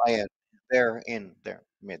name. I joukossaan. am there in their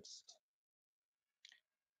midst.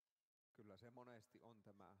 Kyllä se monesti on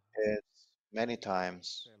tämä It's many tie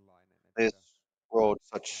times sellainen, this että road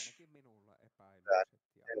such ainakin minulla that,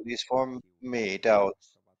 epäilykset ja at least for me, kiusaukset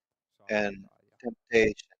doubts saattavat and saattaa ja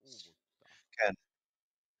temptations uuvuttaa. can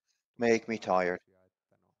Tulee make me tired. ajatuksia,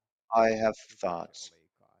 että no I have miten se thoughts.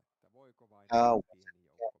 olikaan, että voiko vain How näin pieni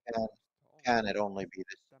joukko can, pelastua? can Onko it only be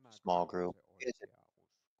this tämäkö small on group? se Is it? oikea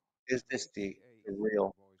usko? Is No this miksi ei the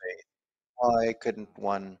real ihminen voisi faith? Why couldn't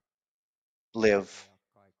elää, one live kokea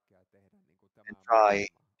kaikkea, tehdä niin kuin and tämä try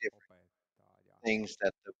maailma different opettaa ja things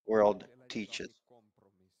that the onko world siellä teaches? jotakin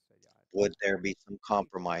kompromisseja, Would että there be some pikkusen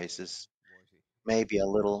compromises? voisi Maybe a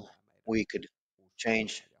little kehittää meidän we could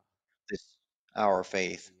change uskoa ja this our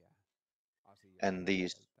faith hyviä and asioita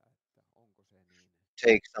these sieltä, että onko se niin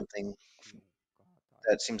take something tiukkaa tai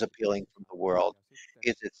that seems miten appealing se from the sanoisi. world. Ja sitten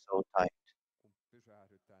Is it so tight? kun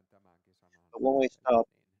pysähdytään tämänkin sanan But when we äärelle, stop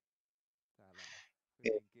niin täällä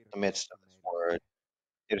in hyvin the midst of kirkkaasti this meille word, se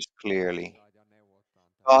it is clearly opastaa ja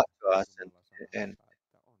neuvotaan taught täällä to us Jumalan and sanassa,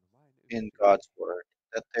 että on vain in yksi God's tie, word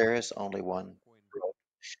that there is only ikään one kuin road.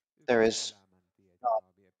 There yksi is elämäntie, not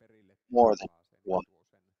joka vie perille more than taivaaseen ja one. tuo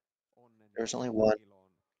sen onnen ja There's only rauhan, one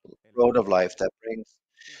ilon, road of elämyksen life that brings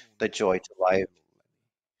sinun the ja joy minun to life sielulleni.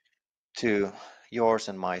 to yours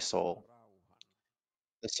and my Sen soul. rauhan,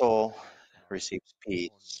 The soul tunnustaa receives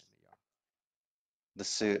peace. onnen ja The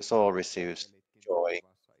soul receives enkelitkin joy.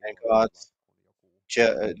 taivassa And iloitsevat, God's kun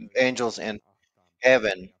joku angels löytää in sen ahtaan portin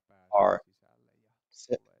heaven ja pääsee are sisälle ja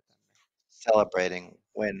ce- tulee tänne celebrating kotiin.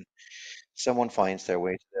 when someone finds their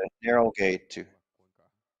way to the Muistan narrow gate to kuulla, kuinka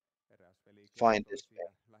eräs veli find kertoi this way.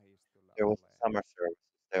 siinä lähistöllä There was a olleen summer service.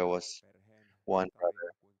 There was perheen one brother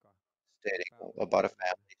tarina, kuinka stating about a epäuskoinen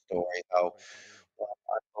family story how nuoripari an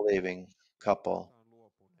unbelieving couple uskostaan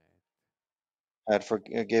luopuneet had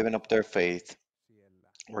given up their faith,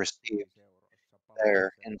 siellä received suviseuroissa there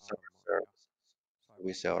palasi sen in summer armon ja services. So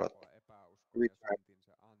we saivat say, uskoa epäuskon ja return,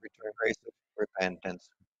 syntinsä return anteeksi, grace of repentance,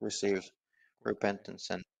 receive kuinka he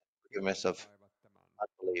repentance and forgiveness pian of saivat tämän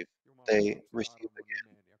unbelief. Jumalan They lapsen receive again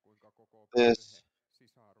armonimen ja kuinka koko perhe, this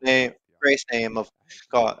sisarukset ja grace name of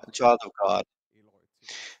äiti ja God, isä child of God,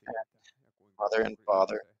 iloitsivat and siitä ja kuinka mother and suuri oli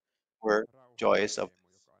father se were joyous of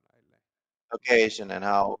rauhanriemu, joka näille occasion, and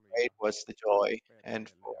nuorisille how tuli great ja was the koko joy and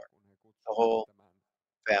perheelle for ja kun he the kutsuivat whole tämän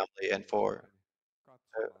family and veljen for siihen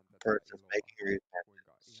the katsomaan tätä persons iloa, making repentance,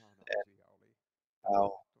 kuinka ihana and asia oli how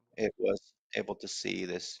tapahtunut. it was able to see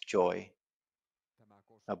this joy Tämä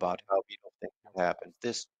about koskee how beautiful things have happened. jokaista.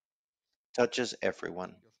 This touches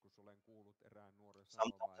everyone. Joskus olen kuullut erään nuoren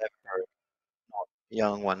Sometimes sanova, I've että heard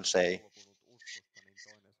young kun ones hän on say, luopunut uskosta, niin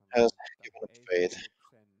toinen has sanoo, että given up ei se faith. ollut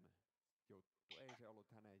sen juttu, ei se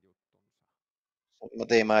ollut hänen juttunsa.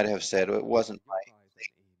 They might have said it Tämä wasn't on my jokaisen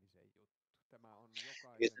ihmisen juttu. Tämä on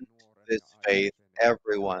jokaisen isn't nuoren this ja faith aikuisen ja lapsen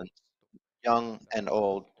everyone's, juttu. young Että and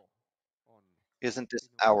old? usko on Isn't this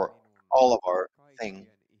sinun ja our minun all of our thing?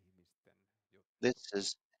 kaikkien ihmisten juttu. This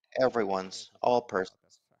is everyone's, Jeesus all antaa persons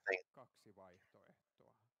tässä thing. kaksi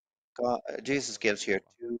vaihtoehtoa. Jesus Voit gives here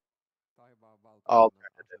olla two taivaan valtakunnan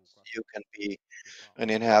alternatives. asukas, You can be joka an on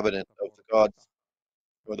inhabitant vapaasta of the portista God's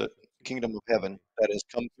or the päässyt kingdom sisään, of heaven tai that has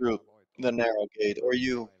come through sinä voit the olla narrow gate, or tämän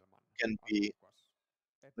you maailman can be asukas,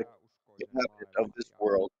 the epäuskoisen inhabitant of maailman this ja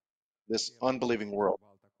world, this unbelieving world, hienovaraisen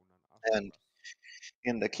valtakunnan and asukas.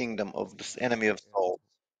 in the kingdom of this Mikä on enemy se of ero? souls.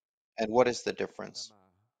 And what is the difference?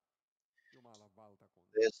 Tämä Jumalan valtakunta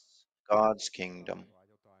This God's kingdom tarjoaa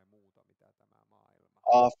jotain muuta, mitä tämä maailma.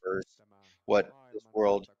 offers Tämä what this maailman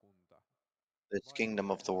world, valtakunta, this vaikka kingdom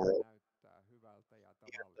of se the world, näyttää hyvältä ja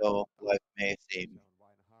even though tavalliselta, life may niin seem se on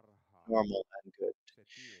vain harhaa. normal and good, Se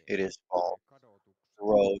tie it is vie false. The kadotukseen,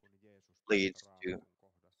 road niin kuin Jeesus tässä leads to Raamatun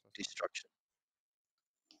kohdassa sanoo. destruction,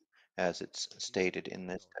 as it's Se tie stated vie in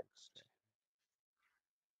this text. kadotukseen.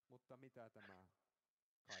 Mutta mitä tämä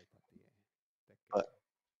kaitatie But tekee?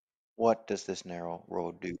 what does this narrow Tämä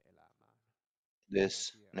road do? vie elämään.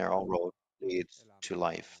 This Tämä tie narrow avaa road leads to elämän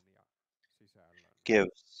life, armon ja sisällön.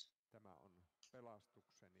 gives Tämä on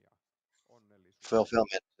pelastuksen ja onnellisuuden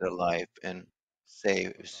fulfillment to the life and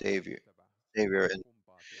Rakas Savior. ystävä, And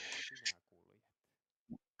kumpaa tietä sinä kuljet?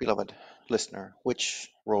 beloved listener,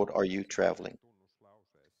 which road are you traveling?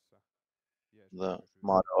 Tunnuslauseessa Jeesus The kysyy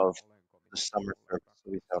motto sinulta, of olenko the minä summer sinulle service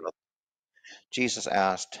we rakas? saw. Jesus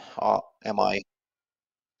asked, am I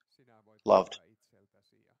Sinä voit loved kysyä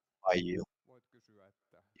itseltäsi ja by you? voit kysyä,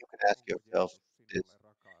 että You can ask onko yourself Jeesus this, sinulle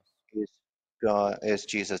rakas? is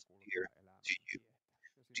Haluatko Jesus sinä dear kulkea to elämän you? tietä? Ja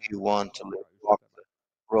Do sinä you rakas want to walk matkaystävä, the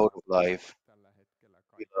road of uskotko, life, että tällä hetkellä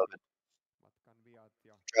kaikki beloved matkan viat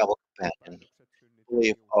ja travel companion? epäilykset, synnit ja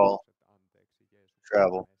Leave all kiusaukset anteeksi Jeesuksen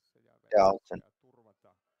travel, nimessä ja doubts, veressä and ja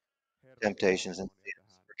turvata Herran temptations and armoon ja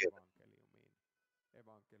sins tähän forgiven.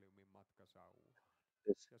 evankeliumin matkasaumaan.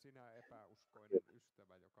 This Ja sinä epäuskoinen forgiven.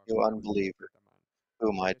 ystävä, joka You kuuntelet unbeliever tämän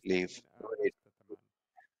who might viestimien read, äänestä,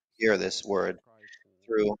 tämän hear sanoma, this joka word kaikuu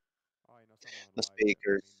through aina the samanlaiselta, niin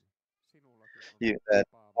speakers sinullakin on that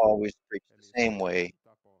Paavalin always preach eli the same way, Saulin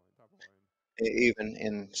tavoin even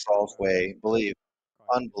in Saul's way, epäilykset ja believe,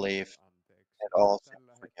 kaikki unbelief, synti anteeksi. and all sins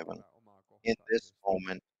Tällä forgiven. hetkellä In this omakohtaisesti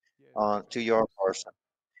moment, Jeesuksen to your nimessä person,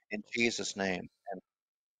 ja in Jesus' name totuudessa and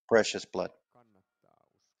precious blood, kannattaa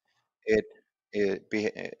uskoa. it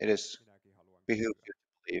it is Minäkin haluan behooves kysyä you to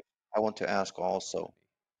believe. I want to ask also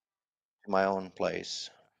kohdalleni, in my own uskallanko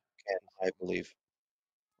place, minä can I uskoa believe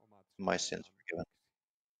omat my syntini sins forgiven? anteeksi?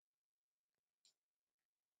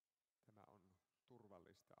 Tämä on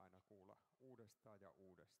turvallista aina kuulla uudestaan ja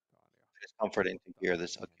uudestaan ja It is comforting to luottaa hear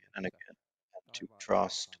this siihen, again and että again, and to taivaan isä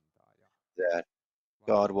trust kantaa ja that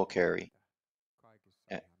God will varjelee carry meitä kaikissa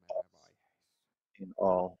ihan us elävaiheissa. in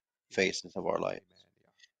all phases of our Jeesuksen lives.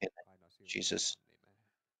 nimeen ja In aina Jesus' siunaavaan nimeen.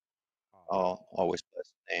 Aamen. always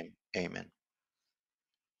blessed name, amen.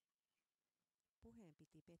 Puheen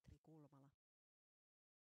piti Petri Kulmala.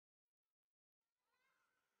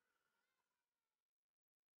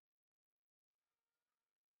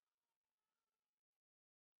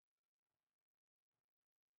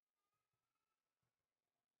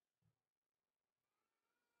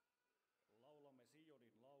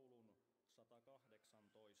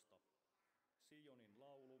 118. Sionin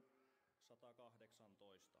laulu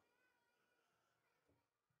 118.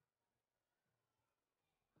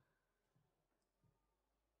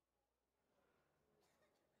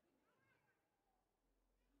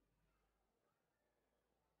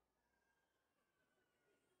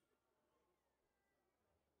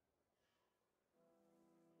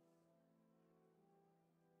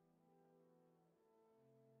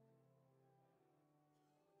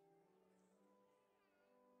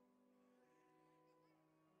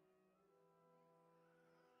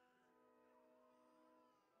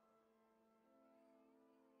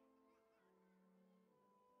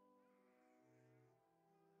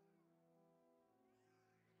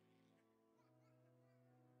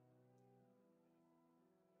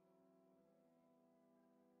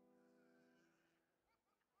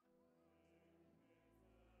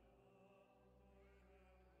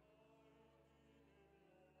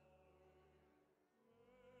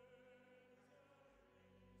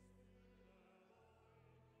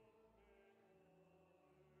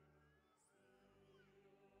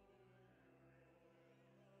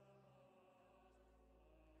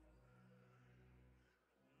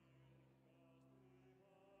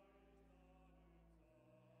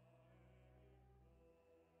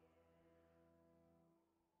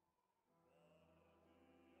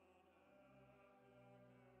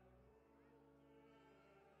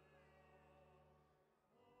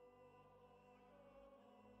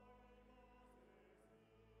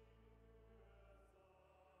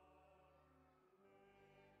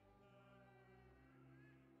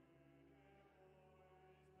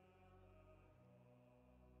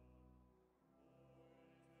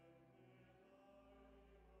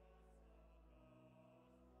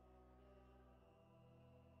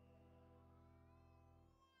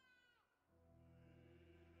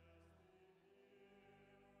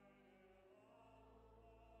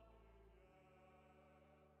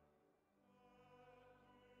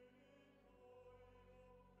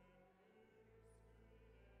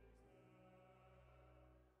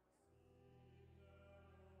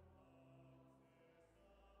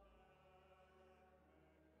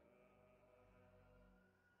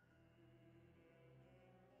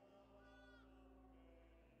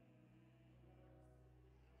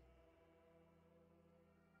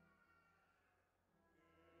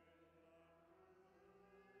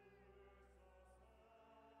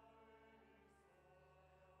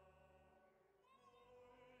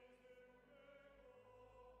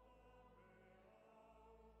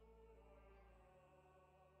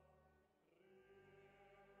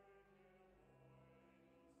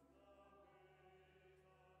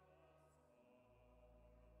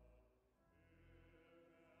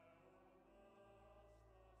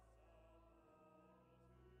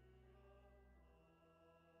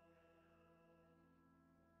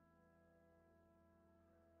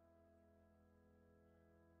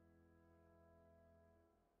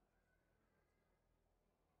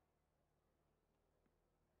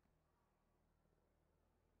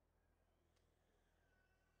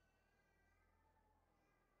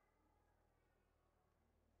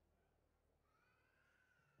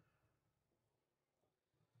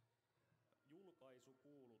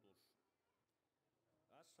 Julkaisukuulutus.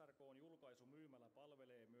 SRK:n julkaisumyymälä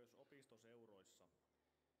palvelee myös opistoseuroissa.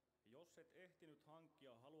 Jos et ehtinyt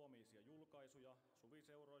hankkia haluamisia julkaisuja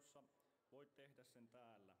suviseuroissa, voit tehdä sen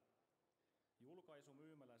täällä.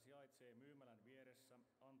 Julkaisumyymälä sijaitsee myymälän vieressä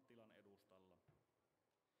Anttilan edustalla.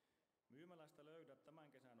 Myymälästä löydät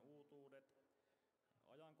tämän kesän uutuudet,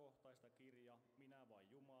 ajankohtaista kirja Minä vai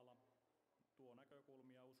Jumala, tuo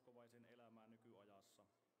näkökulmia uskovaisen elämään nykyajassa.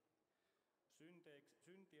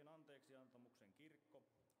 Syntien anteeksiantamuksen kirkko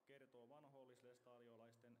kertoo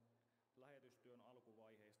vanhoollislestadiolaisten lähetystyön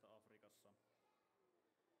alkuvaiheista Afrikassa.